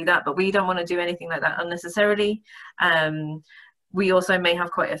they'll be able to do that, but we don't want to do anything like that unnecessarily. We also may have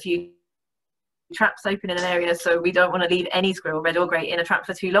quite a few traps open in an area, so we don't want to leave any squirrel, red or grey, in a trap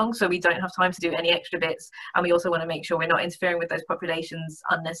for too long, so we don't have time to do any extra bits, and we also want to make sure we're not interfering with those populations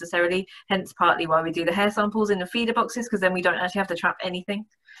unnecessarily, hence partly why we do the hair samples in the feeder boxes, because then we don't actually have to trap anything.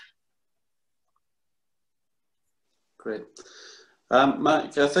 Great.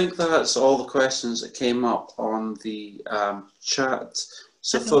 Mac, I think that's all the questions that came up on the chat.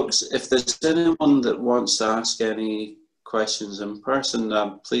 So folks, if there's anyone that wants to ask any questions in person,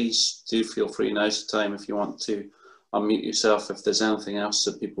 please do feel free. Now's the time if you want to unmute yourself if there's anything else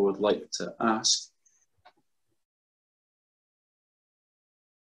that people would like to ask.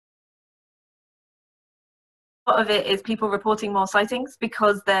 A lot of it is people reporting more sightings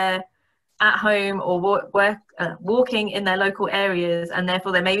because they're at home or walking in their local areas, and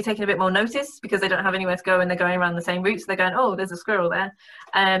therefore they may be taking a bit more notice because they don't have anywhere to go and they're going around the same routes. So they're going, oh, there's a squirrel there.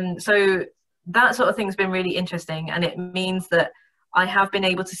 So that sort of thing's been really interesting, and it means that I have been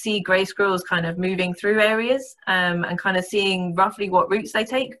able to see grey squirrels kind of moving through areas and kind of seeing roughly what routes they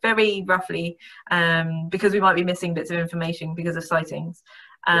take, very roughly, because we might be missing bits of information because of sightings.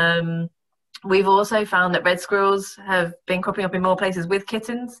 We've also found that red squirrels have been cropping up in more places with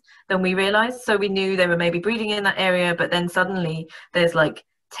kittens than we realised. So we knew they were maybe breeding in that area, but then suddenly there's like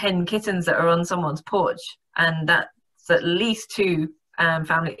 10 kittens that are on someone's porch, and that's at least 2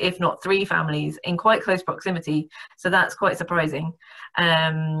 family, if not 3 families in quite close proximity. So that's quite surprising.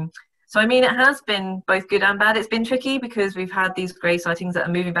 So I mean, it has been both good and bad. It's been tricky because we've had these grey sightings that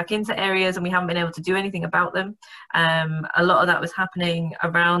are moving back into areas and we haven't been able to do anything about them. A lot of that was happening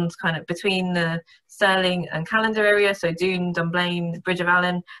around kind of between the Stirling and Callander area, so Doon, Dunblane, Bridge of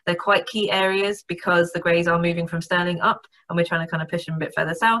Allen. They're quite key areas because the greys are moving from Stirling up and we're trying to kind of push them a bit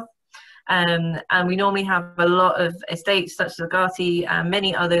further south. And we normally have a lot of estates such as Argaty and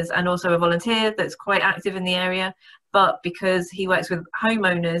many others, and also a volunteer that's quite active in the area. But because he works with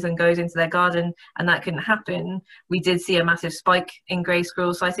homeowners and goes into their garden and that couldn't happen, we did see a massive spike in grey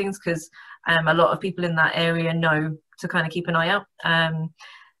squirrel sightings because a lot of people in that area know to kind of keep an eye out.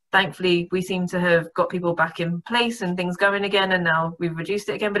 Thankfully, we seem to have got people back in place and things going again, and now we've reduced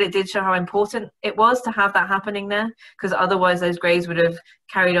it again, but it did show how important it was to have that happening there, because otherwise those greys would have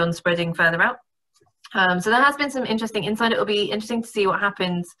carried on spreading further out. So there has been some interesting insight. It'll be interesting to see what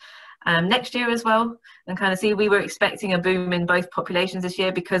happens next year as well, and kind of see, we were expecting a boom in both populations this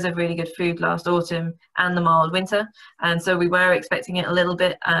year because of really good food last autumn and the mild winter, and so we were expecting it a little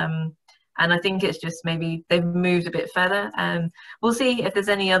bit. And I think it's just maybe they've moved a bit further. We'll see if there's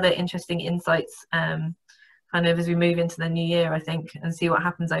any other interesting insights kind of as we move into the new year, I think, and see what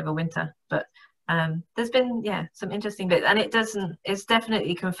happens over winter. But there's been, yeah, some interesting bits, and it's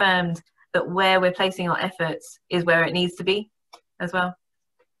definitely confirmed that where we're placing our efforts is where it needs to be as well.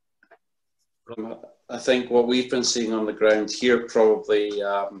 I think what we've been seeing on the ground here probably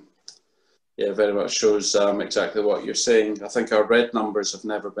yeah, very much shows exactly what you're saying. I think our red numbers have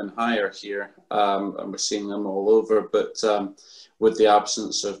never been higher here, and we're seeing them all over, but with the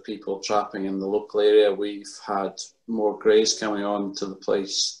absence of people trapping in the local area, we've had more greys coming on to the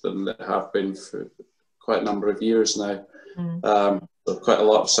place than there have been for quite a number of years now. So quite a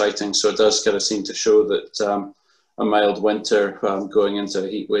lot of sightings, so it does kind of seem to show that a mild winter going into a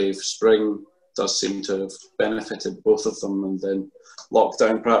heat wave spring does seem to have benefited both of them, and then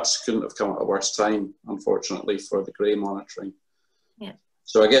lockdown perhaps couldn't have come at a worse time, unfortunately, for the grey monitoring. Yeah.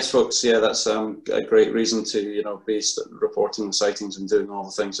 So I guess, folks, yeah, that's a great reason to, you know, be reporting the sightings and doing all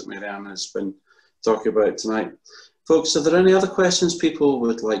the things that Marianne has been talking about tonight. Folks, are there any other questions people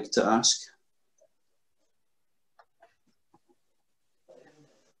would like to ask?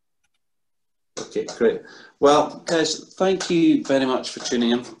 Okay, great. Well, guys, thank you very much for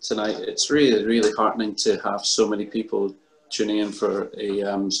tuning in tonight. It's really, really heartening to have so many people tuning in for a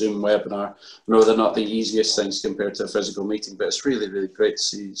Zoom webinar. I know they're not the easiest things compared to a physical meeting, but it's really, really great to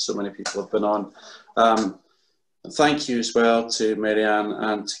see so many people have been on. Thank you as well to Marianne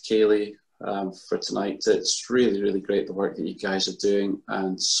and to Kaylee for tonight. It's really, really great the work that you guys are doing,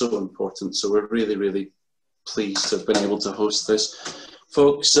 and so important. So we're really, really pleased to have been able to host this.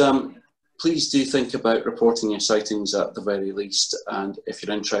 Folks, please do think about reporting your sightings at the very least, and if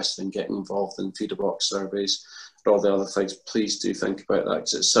you're interested in getting involved in feeder box surveys and all the other things, please do think about that,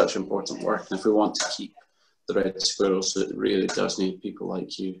 because it's such important work, and if we want to keep the red squirrels, it really does need people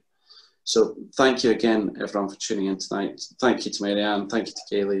like you. So thank you again, everyone, for tuning in tonight. Thank you to Marianne, thank you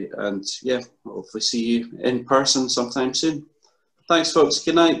to Kaylee, and yeah, hopefully see you in person sometime soon. Thanks, folks.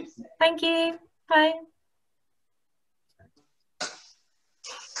 Good night. Thank you. Bye.